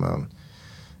 men jag tror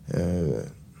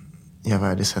jag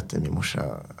värdesätter min morsa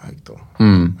högt då.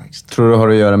 Tror du har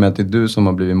att göra med att det är du som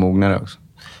har blivit mognare också?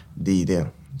 Det är det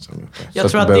som gjort det.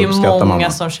 Jag tror att det är många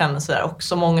som känner sådär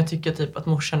också. Många tycker typ att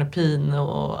morsan är pin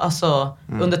och alltså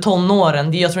under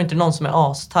tonåren. Jag tror inte någon som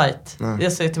är astajt.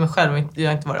 Jag säger till mig själv, jag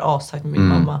har inte varit astajt med min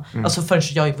mamma. Alltså förrän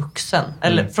jag är vuxen.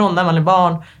 Eller från när man är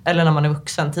barn eller när man är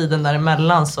vuxen. Tiden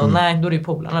däremellan så nej, då är det ju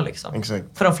polarna liksom. Exakt.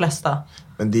 För de flesta.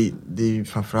 Men det är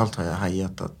framförallt har jag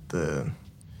hajat att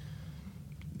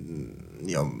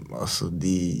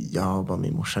jag har bara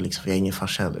min morsa liksom, för jag är ingen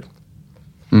farsa heller.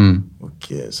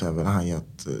 Och så har jag väl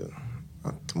hajat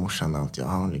att morsan alltid,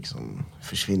 liksom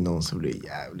försvinner hon så blir det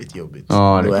jävligt jobbigt.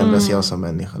 Ja, då ändras jag som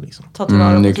människa liksom. Ta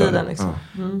tillvara på tiden liksom.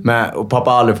 Men, och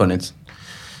pappa har aldrig funnits?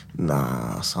 Nej,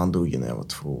 så han dog när jag var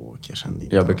 2 och jag kände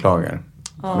inte. Jag beklagar.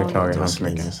 Det var så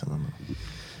länge sedan.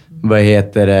 Vad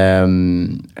heter det?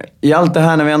 I allt det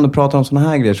här, när vi ändå pratar om såna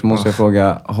här grejer, så måste jag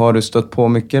fråga, har du stött på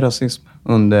mycket rasism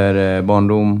under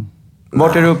barndom?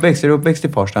 Vart är du uppväxt? Är du uppväxt i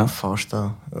Farsta?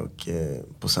 Farsta, och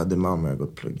på Södermalm har jag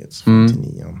gått plugget från till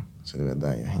 9. Så det var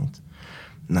där jag hängt.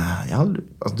 Nej, jag har aldrig...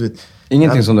 Alltså, du vet,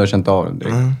 ingenting som du har känt av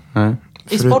direkt? Nej.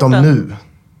 Förutom nu.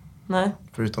 Nej.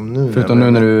 Förutom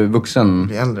nu när du är vuxen?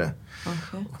 Blir äldre.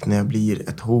 Okay. Och när jag blir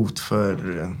ett hot för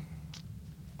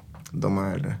de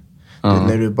äldre.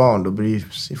 När du är barn, då bryr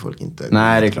sig folk inte.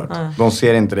 Nej, det är klart. De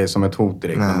ser inte dig som ett hot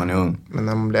direkt när man är ung. Men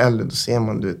när man blir äldre, då ser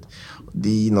man, du vet,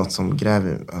 det är något som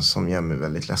som gör mig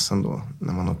väldigt ledsen då.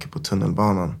 När man åker på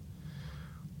tunnelbanan.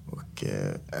 Och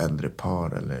äldre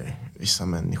par eller vissa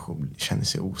människor känner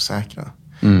sig osäkra.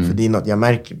 För det är något, jag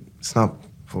märker snabbt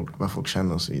vad folk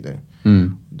känner och så vidare.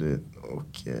 Du vet,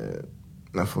 och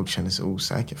när folk känner sig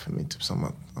osäkra för mig, typ som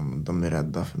att de är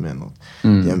rädda för mig något.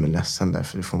 Det gör mig ledsen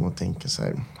därför det får man tänka så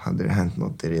här, hade det hänt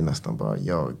något är det nästan bara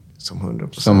jag som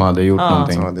 100% som hade gjort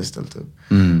någonting. Som hade ställt upp.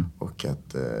 Och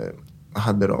att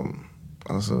hade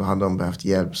de behövt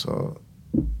hjälp så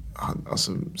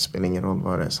alltså spelar ingen roll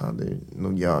vad det är, så hade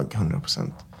nog jag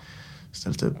 100%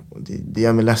 ställt upp. Och det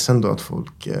gör mig ledsen då att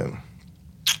folk...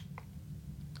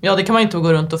 Ja, det kan man inte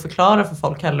gå runt och förklara för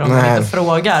folk heller om man inte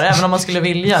frågar, även om man skulle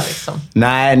vilja liksom.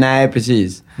 Nej,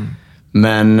 precis.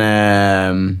 Men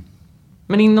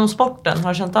inom sporten,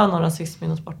 har du känt av någon rasism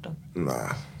inom sporten? Nej.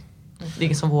 Det är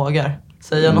ingen som vågar.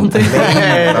 säga någonting.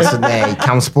 Nej,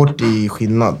 kampsport är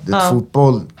skillnad.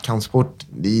 Fotboll, kampsport,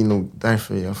 det är nog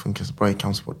därför jag funkar så bra i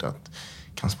kampsport. Att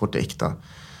kampsport är äkta.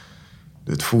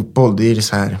 Fotboll, det är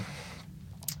så här.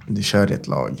 Du kör ett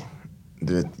lag.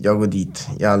 Jag går dit.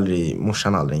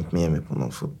 Morsan har aldrig hängt med mig på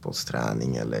någon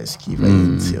fotbollsträning eller skriva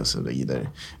in sig och så vidare.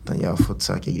 Utan jag har fått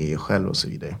söka grejer själv och så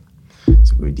vidare.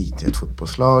 Så går du dit till ett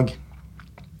fotbollslag.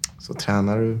 Så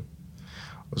tränar du.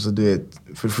 Och så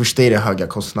för det första är det höga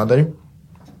kostnader.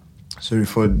 Så du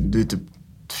är typ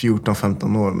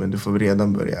 14-15 år, men du får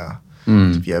redan börja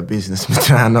typ göra business med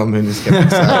träna om hur du ska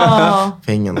fixa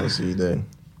pengarna och så vidare.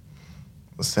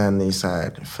 Och sen är det så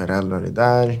här, föräldrar är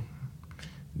där.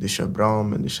 Du kör bra,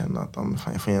 men du känner att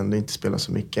jag får ändå inte spela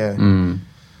så mycket.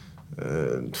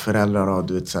 Föräldrar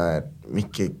har så här,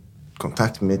 mycket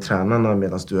kontakt med tränarna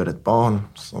medan du är ett barn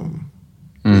som...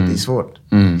 Det är svårt.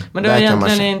 Men du har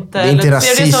egentligen inte... Det är inte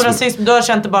rasism. Det som rasism. Du har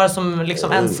känt det bara som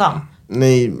liksom ensam.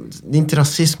 Nej, det är inte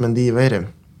rasism, men det är... Vad är det?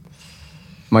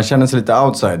 Man känner sig lite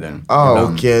outsider. Ja,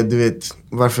 och du vet...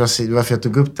 Varför jag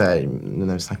tog upp det här nu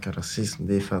när vi snackar rasism,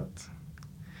 det är för att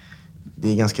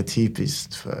det är ganska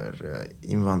typiskt för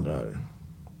invandrare.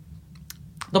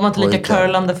 De har inte lika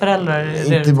curlande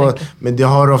föräldrar. Inte bara, men det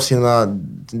har av sina...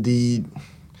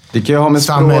 Det kan ju ha med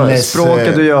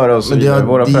språket att göra och så vidare.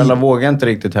 Våra föräldrar vågar inte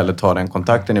riktigt heller ta den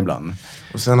kontakten ibland.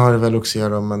 Och sen har det väl också att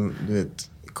göra, men du vet,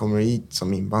 kommer du hit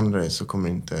som invandrare så kommer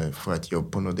du inte få ett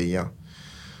jobb på Nordea.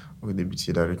 Och det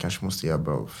betyder att du kanske måste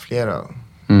jobba flera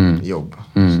jobb.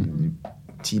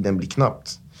 Tiden blir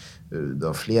knappt. Du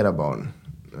har flera barn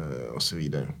och så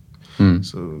vidare.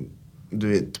 Så du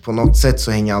vet, på något sätt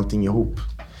så hänger allting ihop.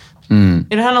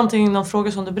 Är det här någon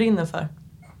fråga som du brinner för?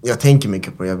 Jag tänker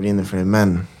mycket på det, jag brinner för det,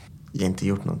 men jag har inte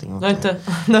gjort någonting åt det.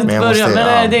 Du har inte börjat,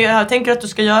 men jag tänker att du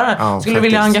ska göra det. Skulle du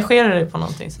vilja engagera dig på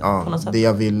någonting? Ja, på något sätt? Det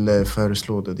jag vill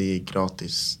föreslå då, det är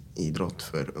gratis idrott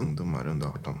för ungdomar under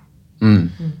 18.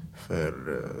 För...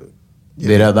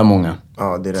 det räddar många.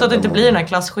 Ja, det räddar så att det inte blir den här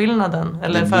klasskillnaden.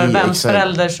 Eller för vems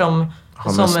förälder som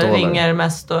ringer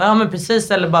mest. Ja, men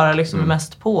precis. Eller bara liksom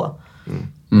mest på.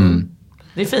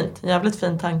 Det är fint. En jävligt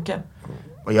fin tanke.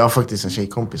 Och jag har faktiskt en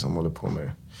tjejkompis som håller på med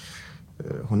det.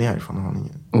 Hon är härifrån Haninge.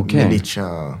 Okej.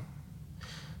 Milica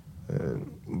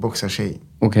boxartjej.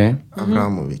 Okej.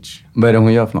 Abramovic. Vad är det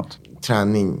hon gör för något?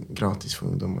 Träning gratis för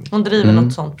ungdomar. Hon driver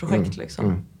något sånt projekt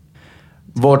liksom.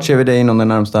 Vart ser vi dig inom den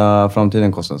närmsta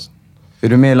framtiden, Kostas? Är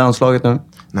du med i landslaget nu?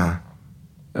 Nej.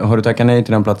 Har du tackat nej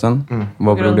till den platsen?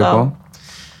 Vad beror det på?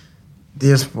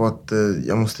 Dels på att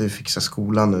jag måste fixa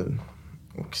skolan nu.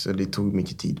 Och så det tog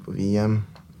mycket tid på VM.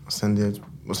 Och sen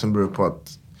beror det på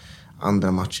att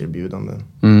andra matcher är bjudande.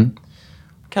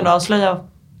 Kan du avslöja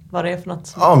vad det är för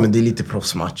något? Ja, men det är lite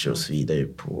proffsmatcher och så vidare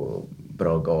på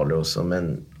bra galor och så.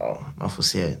 Men ja, man får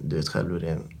se, du vet själv hur det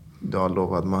är. Du har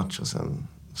lovat match och sen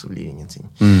så blir det ingenting.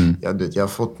 Jag har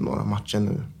fått några matcher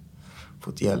nu.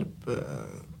 Fått hjälp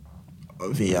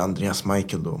via Andreas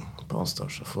Michael då på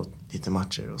Allstars. Har fått lite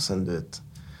matcher och sen du vet,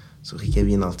 så skickar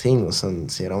vi in allting och sen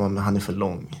ser de att han är för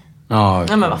lång. Ja,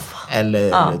 nej, men vad fan.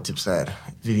 Eller typ så här,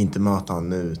 vi vill inte möta honom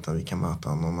nu utan vi kan möta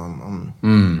honom någon annan.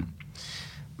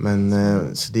 Men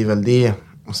så det är väl det.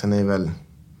 Och sen är det väl...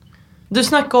 Du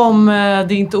snackade om det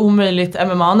är inte omöjligt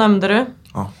MMA, nämnde du?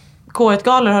 Ja.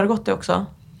 K1-galor, har du gått det också?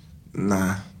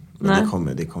 Nej. Det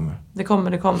kommer. Det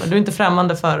kommer. Du är inte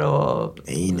främmande för att...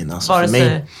 Nej, alltså för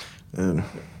mig...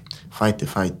 fight är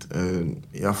fight.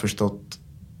 Jag har förstått...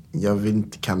 Jag vill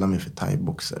inte kalla mig för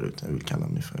thai-boxare utan jag vill kalla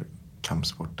mig för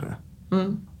kampsportare.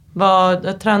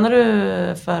 Tränar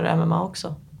du för MMA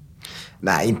också?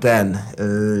 Nej, inte än.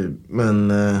 Men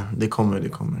det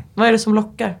kommer. Vad är det som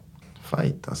lockar?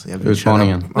 Fight, alltså. Jag vill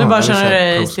utmaningen. Du bara känner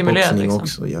dig stimulerad liksom.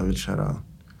 Också. Jag vill köra...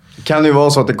 Kan det ju vara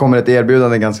så att det kommer ett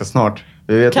erbjudande ganska snart?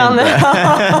 Vi vet inte.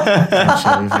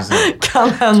 Kanske, vi får se. Kan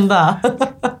hända.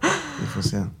 Vi får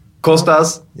se.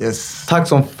 Kostas, tack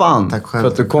som fan för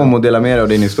att du kom och delade med dig av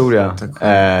din historia.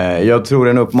 Jag tror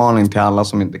en uppmaning till alla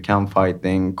som inte kan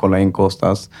fighting, kolla in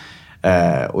Kostas.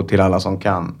 Och till alla som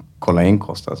kan, kolla in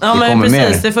Kostas. Ja, men precis.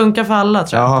 Mer. Det funkar för alla,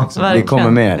 tror jag. Ja, det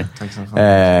kommer mer.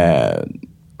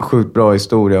 Sjukt bra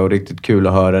historia och riktigt kul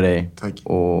att höra dig. Tack.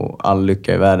 Och all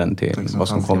lycka i världen till vad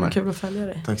som kommer. Kul att följa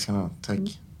dig. Tack ska ni ha. Tack.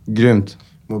 Grymt.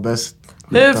 Må bäst.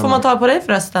 Hur får man ta på dig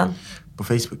förresten? På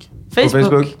Facebook. På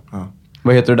Facebook? Ja.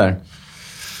 Vad heter du där?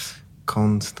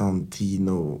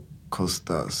 Konstantino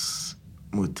Kostas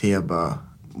Muteba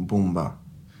Bomba.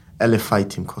 Eller Fight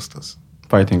Team Kostas.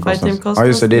 Fight Team Kostas. Ja,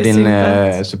 just det. Det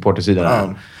är din supportersida där.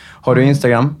 Ja. Har du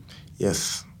Instagram?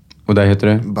 Yes. Och där heter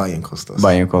du? Bayern Kostas.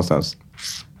 Bayern Kostas.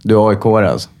 Du är AIK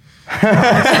alltså?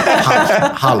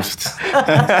 Halvt.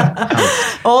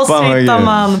 Oss hittar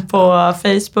man på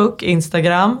Facebook,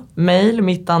 Instagram, mail,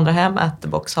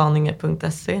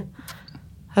 mittandrahem@boxhaninge.se.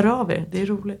 Hör av er, det är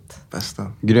roligt.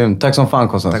 Bästa. Grymt, tack som fan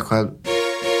Kossan. Tack själv.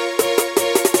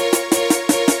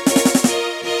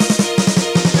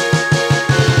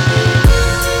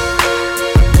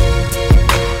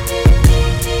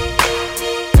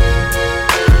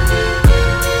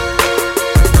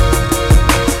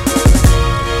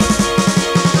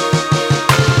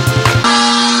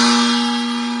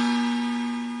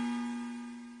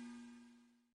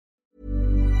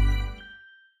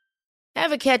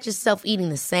 Ever catch yourself eating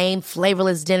the same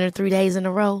flavorless dinner 3 days in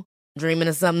a row? Dreaming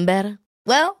of something better?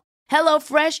 Well,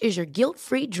 HelloFresh is your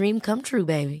guilt-free dream come true,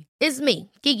 baby. It's me,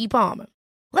 Keke Palmer.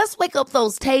 Let's wake up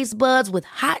those taste buds with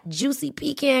hot, juicy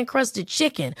pecan-crusted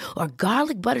chicken or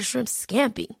garlic butter shrimp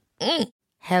scampi.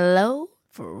 Hello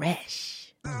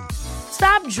Fresh.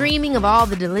 Stop dreaming of all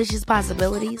the delicious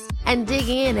possibilities and dig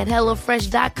in at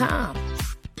HelloFresh.com.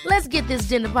 Let's get this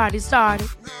dinner party started.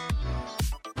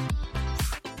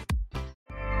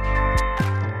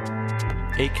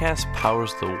 Acast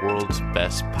powers the world's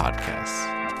best podcasts.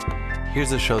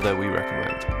 Here's a show that we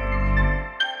recommend.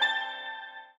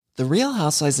 The Real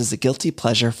Housewives is a guilty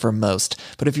pleasure for most,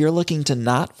 but if you're looking to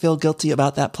not feel guilty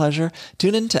about that pleasure,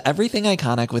 tune in to Everything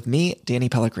Iconic with me, Danny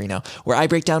Pellegrino, where I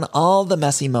break down all the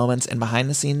messy moments and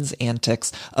behind-the-scenes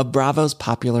antics of Bravo's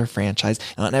popular franchise.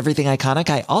 And on Everything Iconic,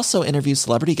 I also interview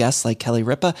celebrity guests like Kelly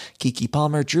Ripa, Keke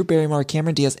Palmer, Drew Barrymore,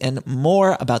 Cameron Diaz, and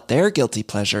more about their guilty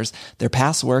pleasures, their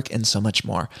past work, and so much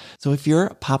more. So if you're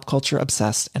pop culture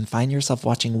obsessed and find yourself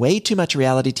watching way too much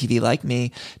reality TV like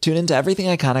me, tune in to Everything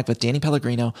Iconic with Danny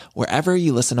Pellegrino, wherever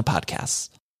you listen to podcasts.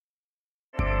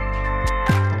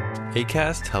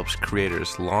 Acast helps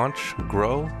creators launch,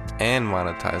 grow, and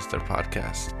monetize their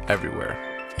podcasts everywhere.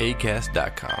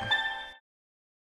 Acast.com.